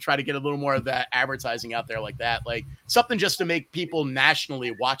what I mean? Try to get a little more of that advertising out there like that. Like, something just to make people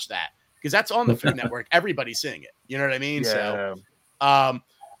nationally watch that. Because that's on the Food Network. Everybody's seeing it. You know what I mean? Yeah. So,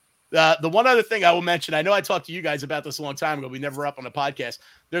 the one other thing I will mention, I know I talked to you guys about this a long time ago. We never were up on the podcast.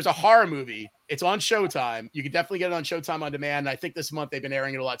 There's a horror movie. It's on Showtime. You can definitely get it on Showtime on demand. I think this month they've been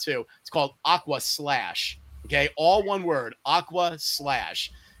airing it a lot too. It's called Aqua Slash. Okay, all one word, Aqua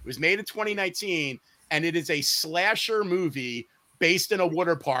Slash. It was made in 2019, and it is a slasher movie based in a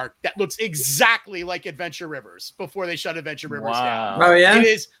water park that looks exactly like Adventure Rivers before they shut Adventure Rivers down. Oh, yeah? It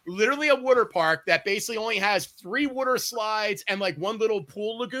is literally a water park that basically only has 3 water slides and like one little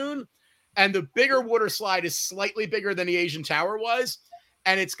pool lagoon. And the bigger water slide is slightly bigger than the Asian Tower was.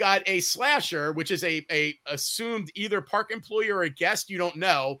 And it's got a slasher, which is a assumed either park employee or a guest, you don't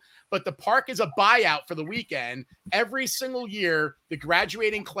know. But the park is a buyout for the weekend. Every single year, the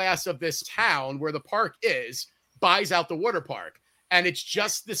graduating class of this town where the park is buys out the water park. And it's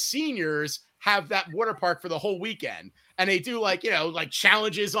just the seniors have that water park for the whole weekend. And they do like, you know, like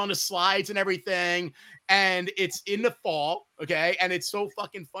challenges on the slides and everything. And it's in the fall. Okay. And it's so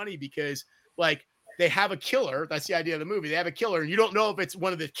fucking funny because like they have a killer. That's the idea of the movie. They have a killer and you don't know if it's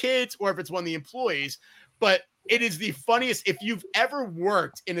one of the kids or if it's one of the employees, but it is the funniest. If you've ever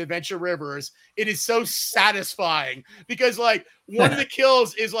worked in Adventure Rivers, it is so satisfying because like one of the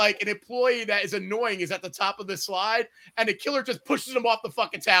kills is like an employee that is annoying is at the top of the slide and the killer just pushes him off the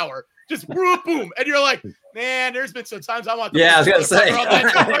fucking tower. Just boom, boom. And you're like, man, there's been some times I want to. Yeah, I was going to say. How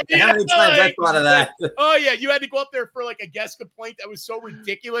many times I thought of that? Oh, yeah. You had to go up there for like a guest complaint that was so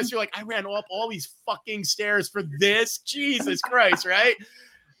ridiculous. You're like, I ran up all these fucking stairs for this. Jesus Christ, right?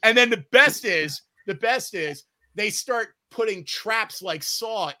 And then the best is they start putting traps like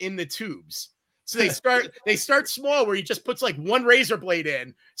Saw in the tubes. So they start small where he just puts like one razor blade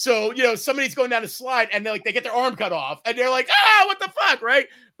in. So, you know, somebody's going down a slide and they get their arm cut off and they're like, what the fuck, right?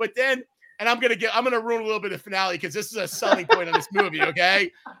 But then, and I'm going to ruin a little bit of finale because this is a selling point on this movie,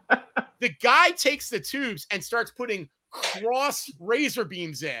 okay? The guy takes the tubes and starts putting cross razor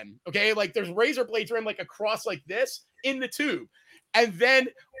beams in, okay? Like there's razor blades around like across like this in the tube. And then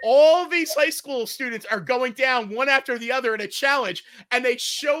all these high school students are going down one after the other in a challenge, and they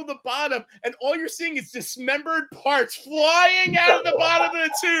show the bottom, and all you're seeing is dismembered parts flying out of the bottom of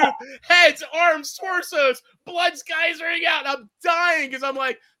the tube. Heads, arms, torsos, blood's geysering out. And I'm dying because I'm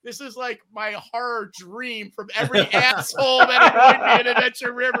like, this is like my horror dream from every asshole that annoyed me in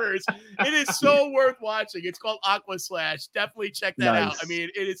Adventure Rivers. It is so worth watching. It's called Aqua Slash. Definitely check that out. I mean,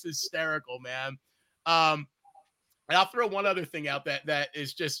 it is hysterical, man. And I'll throw one other thing out that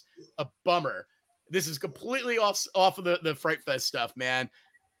is just a bummer. This is completely off of the Fright Fest stuff, man.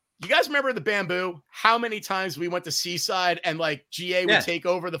 You guys remember the Bamboo? How many times we went to Seaside and like GA would take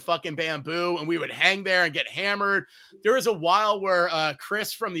over the fucking Bamboo and we would hang there and get hammered. There was a while where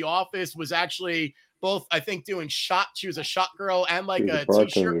Chris from The Office was actually both, I think, doing shot. She was a shot girl and like a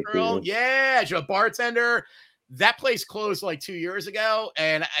t-shirt girl. Yeah, she was a bartender. That place closed like 2 years ago,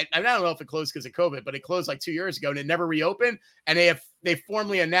 and I don't know if it closed because of COVID, but it closed like 2 years ago, and it never reopened. And they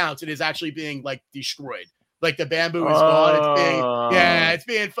formally announced it is actually being like destroyed. Like the Bamboo is gone. It's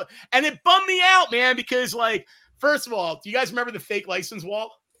being fun. And it bummed me out, man, because like, first of all, do you guys remember the fake license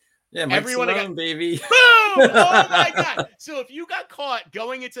wall? Yeah, everyone got, baby. Boom! Oh my God. So if you got caught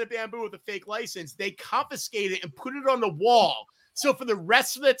going into the Bamboo with a fake license, they confiscated it and put it on the wall. So for the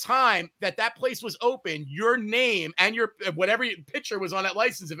rest of the time that place was open, your name and your whatever picture was on that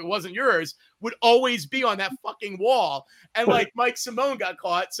license, if it wasn't yours, would always be on that fucking wall. And like Mike Simone got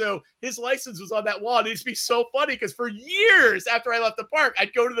caught, so his license was on that wall. And it used to be so funny because for years after I left the park,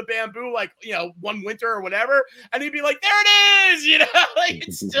 I'd go to the Bamboo like, you know, one winter or whatever, and he'd be like, "There it is," you know, like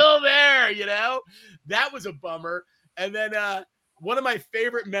it's still there, you know. That was a bummer. And then one of my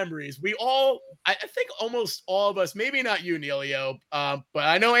favorite memories, I think almost all of us, maybe not you, Neilio, but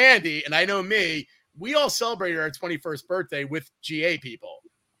I know Andy and I know me, we all celebrated our 21st birthday with GA people.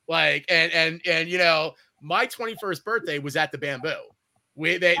 Like, and you know, my 21st birthday was at the Bamboo.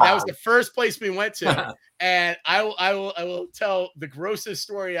 That was the first place we went to. And I will tell the grossest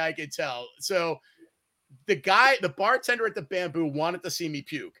story I could tell. So the bartender at the Bamboo wanted to see me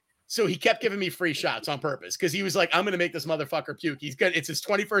puke. So he kept giving me free shots on purpose because he was like, I'm going to make this motherfucker puke. He's good. It's his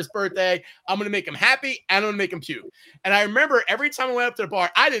 21st birthday. I'm going to make him happy and I'm going to make him puke. And I remember every time I went up to the bar,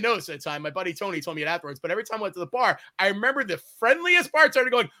 I didn't know this at the time. My buddy Tony told me it afterwards, but every time I went to the bar, I remember the friendliest bartender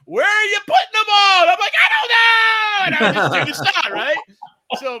going, "Where are you putting them on?" I'm like, "I don't know." And I would just do the shot, right?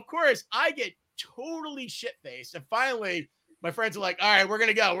 So of course I get totally shit-faced. And finally, My friends are like, all right, we're going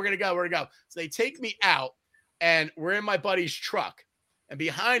to go. So they take me out, and we're in my buddy's truck. And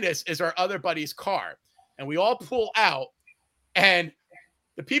behind us is our other buddy's car. And we all pull out, and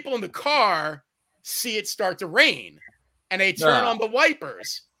the people in the car see it start to rain. And they turn on the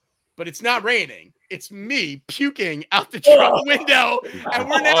wipers. But it's not raining. It's me puking out the truck window, and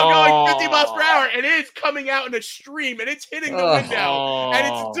we're now going 50 miles per hour, and it's coming out in a stream, and it's hitting the window, and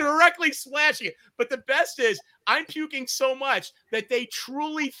it's directly splashing it. But the best is, I'm puking so much that they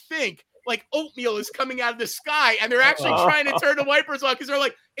truly think like oatmeal is coming out of the sky, and they're actually trying to turn the wipers on because they're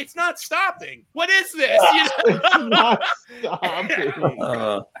like, it's not stopping. What is this? You know? It's not stopping.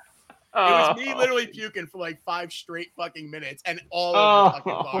 It was me literally puking for like 5 straight fucking minutes and all over the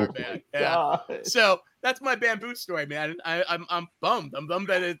fucking car, man. Yeah. God. So that's my Bamboo story, man. I'm bummed. I'm bummed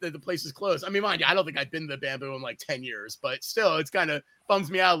that the place is closed. I mean, mind you, I don't think I've been to the Bamboo in like 10 years, but still, it's kind of bums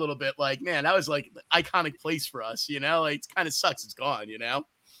me out a little bit. Like, man, that was like the iconic place for us, you know? Like, it kind of sucks it's gone, you know?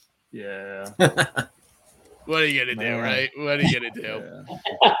 Yeah. What are you gonna do, right? What are you gonna do?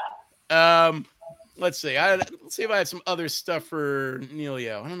 Let's see. Let's see if I have some other stuff for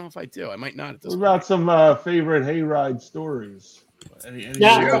Neilio. I don't know if I do. I might not at this point. What about some favorite hayride stories? Any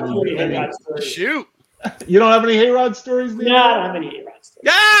Shoot. You don't have any hayride stories, Neil? No, I don't have any hayride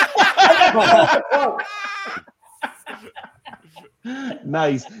stories.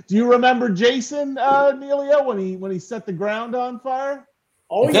 Nice. Do you remember Jason Neilio when he set the ground on fire?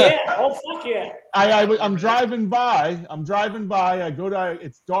 Oh yeah! Oh fuck yeah! I'm driving by. I go to.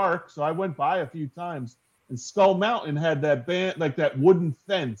 It's dark, so I went by a few times. And Skull Mountain had that that wooden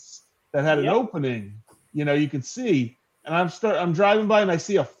fence that had an opening. You know, you could see. And I'm driving by, and I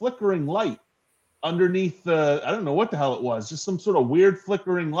see a flickering light underneath the. I don't know what the hell it was. Just some sort of weird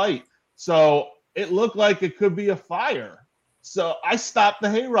flickering light. So it looked like it could be a fire. So I stopped the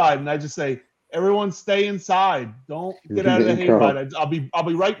hayride, and I just say, everyone stay inside. Don't get out of the hayride. I'll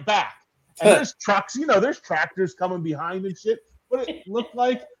be right back. And there's trucks, there's tractors coming behind and shit. What it looked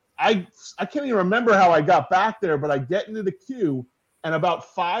like, I can't even remember how I got back there, but I get into the queue, and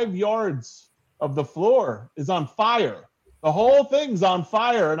about 5 yards of the floor is on fire. The whole thing's on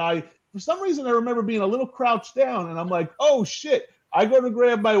fire. And for some reason, I remember being a little crouched down, and I'm like, oh shit. I go to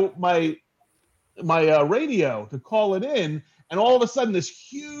grab my radio to call it in, and all of a sudden, this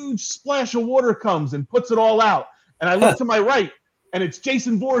huge splash of water comes and puts it all out. And I look to my right, and it's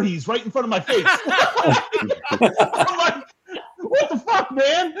Jason Voorhees right in front of my face. I'm like, what the fuck,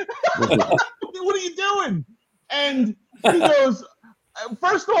 man? What are you doing? And he goes,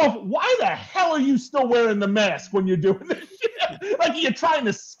 first off, why the hell are you still wearing the mask when you're doing this shit? Like, you're trying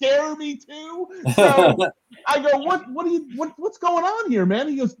to scare me too? So I go, what's going on here, man?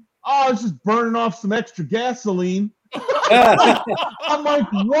 He goes, oh, it's just burning off some extra gasoline. I'm like,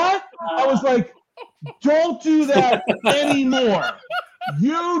 what? I was like, don't do that anymore.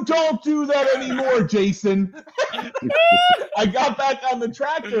 You don't do that anymore, Jason. I got back on the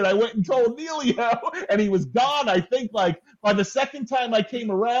tractor, and I went and told Neilio, and he was gone. I think, like, by the second time I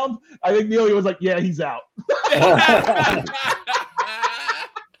came around, I think Neilio was like, yeah, he's out.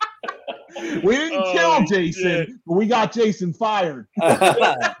 We didn't kill Jason, but we got Jason fired.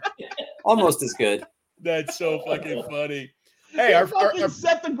 Almost as good. That's so fucking funny. Hey, our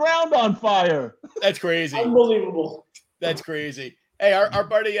set the ground on fire. That's crazy. Unbelievable. That's crazy. Hey, our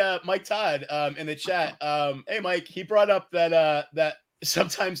buddy Mike Todd in the chat. Hey, Mike, he brought up that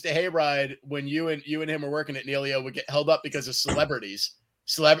sometimes the hayride, when you and him were working at Neilio, would get held up because of celebrities.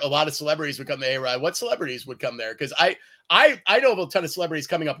 A lot of celebrities would come to hayride. What celebrities would come there? Because I know of a ton of celebrities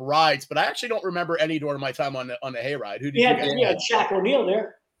coming up rides, but I actually don't remember any during my time on the hayride. Who did you guys? Yeah, Shaq O'Neal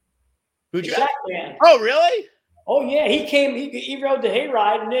there. Who'd you? Shaq man. Oh, really? Oh yeah, he came. He rode the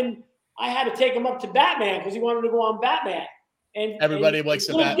hayride, and then I had to take him up to Batman because he wanted to go on Batman. And everybody likes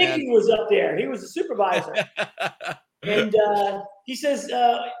the Batman. Dickie was up there. He was the supervisor, and he says,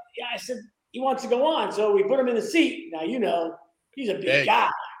 I said he wants to go on, so we put him in the seat. Now he's a big guy.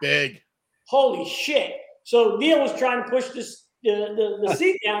 Big. Holy shit! So Neil was trying to push the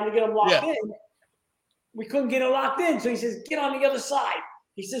seat down to get him locked in. We couldn't get him locked in, so he says, "Get on the other side."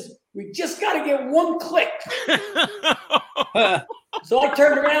 He says, we just got to get one click. So I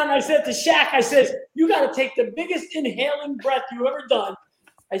turned around and I said to Shaq, I says, you got to take the biggest inhaling breath you ever done.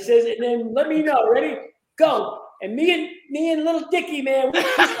 I says, and then let me know. Ready? Go. And me and little Dickie, man, we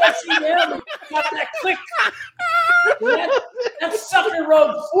got that click. That sucker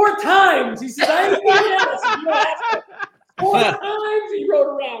rode 4 times. He says, I ain't doing that. I said, you don't have to. 4 times he rode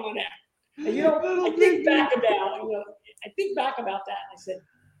around on that. And I think back about that, and I said,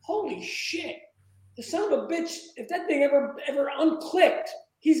 holy shit, the son of a bitch, if that thing ever unclicked,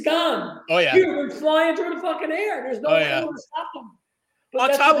 he's gone. Oh yeah, he went flying through the fucking air. There's no way to stop him. But on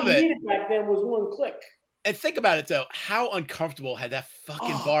that's top what of he it, needed back then was one click. And think about it though, how uncomfortable had that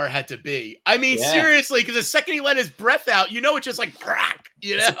fucking bar had to be? I mean, seriously, because the second he let his breath out, you know, it's just like crack.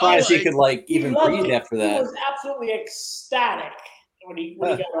 You know, surprised he could like even breathe after that. He was absolutely ecstatic when he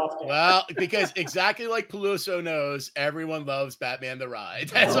got off there. Well, because exactly like Peluso knows, everyone loves Batman the Ride.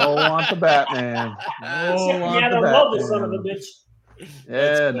 That's all want the Batman. I love the son of a bitch.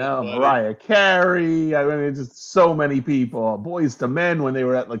 Yeah, no, Mariah Carey. I mean, just so many people. Boys to Men, when they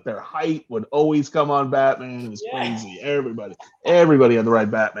were at like their height, would always come on Batman. It was crazy. Everybody had the right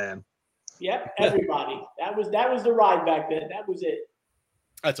Batman. Yep, everybody. That was the ride back then. That was it.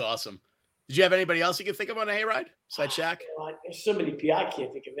 That's awesome. Did you have anybody else you can think of on a hayride besides Shaq? There's so many people. I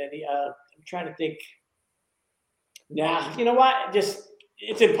can't think of any. I'm trying to think. Nah, you know what?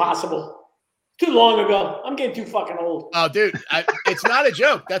 It's impossible. Too long ago. I'm getting too fucking old. Oh, dude, it's not a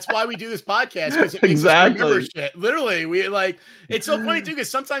joke. That's why we do this podcast, because it makes us remember shit. Literally, we like. It's so funny too, because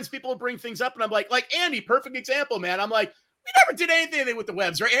sometimes people bring things up, and I'm like Andy, perfect example, man. I'm like, we never did anything with the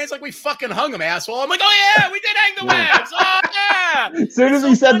webs, right? And it's like, we fucking hung them, asshole. I'm like, oh yeah, we did hang the webs. Oh yeah. As soon as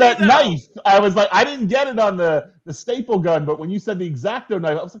he said that knife, I was like, I didn't get it on the staple gun, but when you said the X-Acto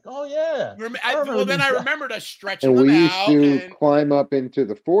knife, I was like, oh yeah. I remembered us stretching and them we out. used to climb up into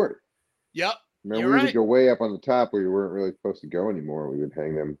the fort. Yep. Remember, we would go way up on the top where you weren't really supposed to go anymore. We would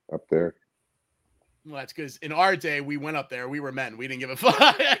hang them up there. Well, that's because in our day, we went up there. We were men. We didn't give a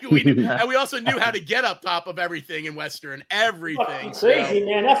fuck. And we also knew how to get up top of everything in Western. Everything. Crazy,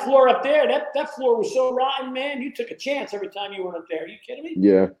 man. That floor up there, that floor was so rotten, man. You took a chance every time you went up there. Are you kidding me?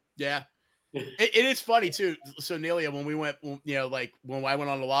 Yeah. Yeah. It is funny, too. So, Nelia, when we went, you know, like when I went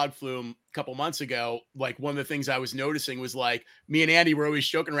on the log flume a couple months ago, like one of the things I was noticing was like me and Andy were always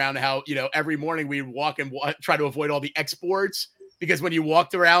joking around how, you know, every morning we'd walk and try to avoid all the X boards. Because when you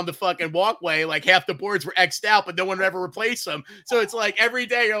walked around the fucking walkway, like half the boards were X'd out, but no one would ever replace them. So it's like every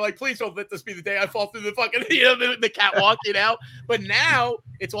day you're like, please don't let this be the day I fall through the fucking, you know, the catwalk, you know. But now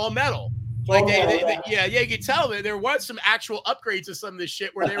it's all metal. Like you can tell that there was some actual upgrades to some of this shit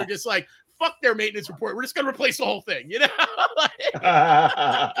where they were just like, fuck their maintenance report. We're just gonna replace the whole thing, you know.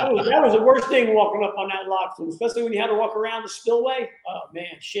 that was the worst thing walking up on that log flume, especially when you had to walk around the spillway. Oh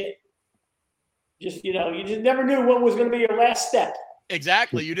man, shit. Just, you know, you just never knew what was going to be your last step.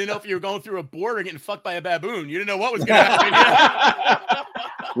 Exactly. You didn't know if you were going through a board or getting fucked by a baboon. You didn't know what was going to happen.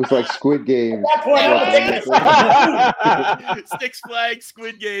 It was like Squid Games. Six Flags,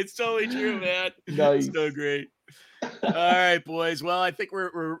 Squid Games. Totally true, man. Nice. So great. All right, boys. Well, I think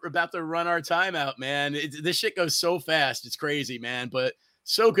we're about to run our time out, man. This shit goes so fast. It's crazy, man. But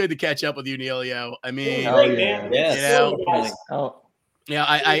so good to catch up with you, Neilio. I mean, yeah,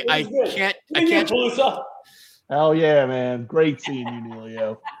 I can't. Hell yeah, man! Great seeing you,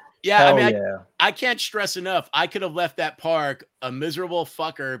 Neilio. Yeah, I can't stress enough. I could have left that park a miserable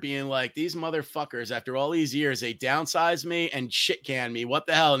fucker, being like, these motherfuckers. After all these years, they downsized me and shit canned me. What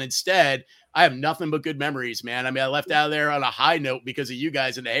the hell? And instead, I have nothing but good memories, man. I mean, I left out of there on a high note because of you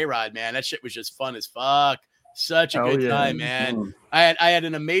guys in the hayride, man. That shit was just fun as fuck. Such a good time, man. I had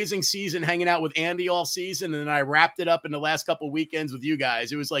an amazing season hanging out with Andy all season, and then I wrapped it up in the last couple of weekends with you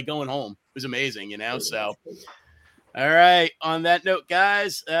guys. It was like going home. It was amazing, you know? So, all right. On that note,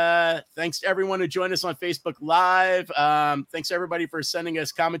 guys, thanks to everyone who joined us on Facebook Live. Thanks to everybody for sending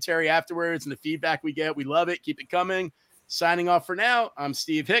us commentary afterwards and the feedback we get. We love it. Keep it coming. Signing off for now. I'm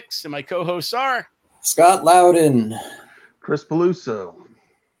Steve Hicks, and my co-hosts are Scott Loudon, Chris Peluso,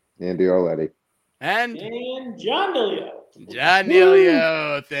 Andy Arletti. And John Neilio. John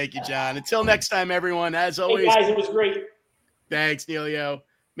Neilio. Thank you, John. Until next time, everyone, as always. Hey, guys, it was great. Thanks, Neilio.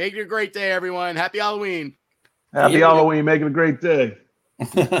 Make it a great day, everyone. Happy Halloween. Happy Halloween. Make it a great day.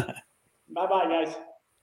 Bye-bye, guys.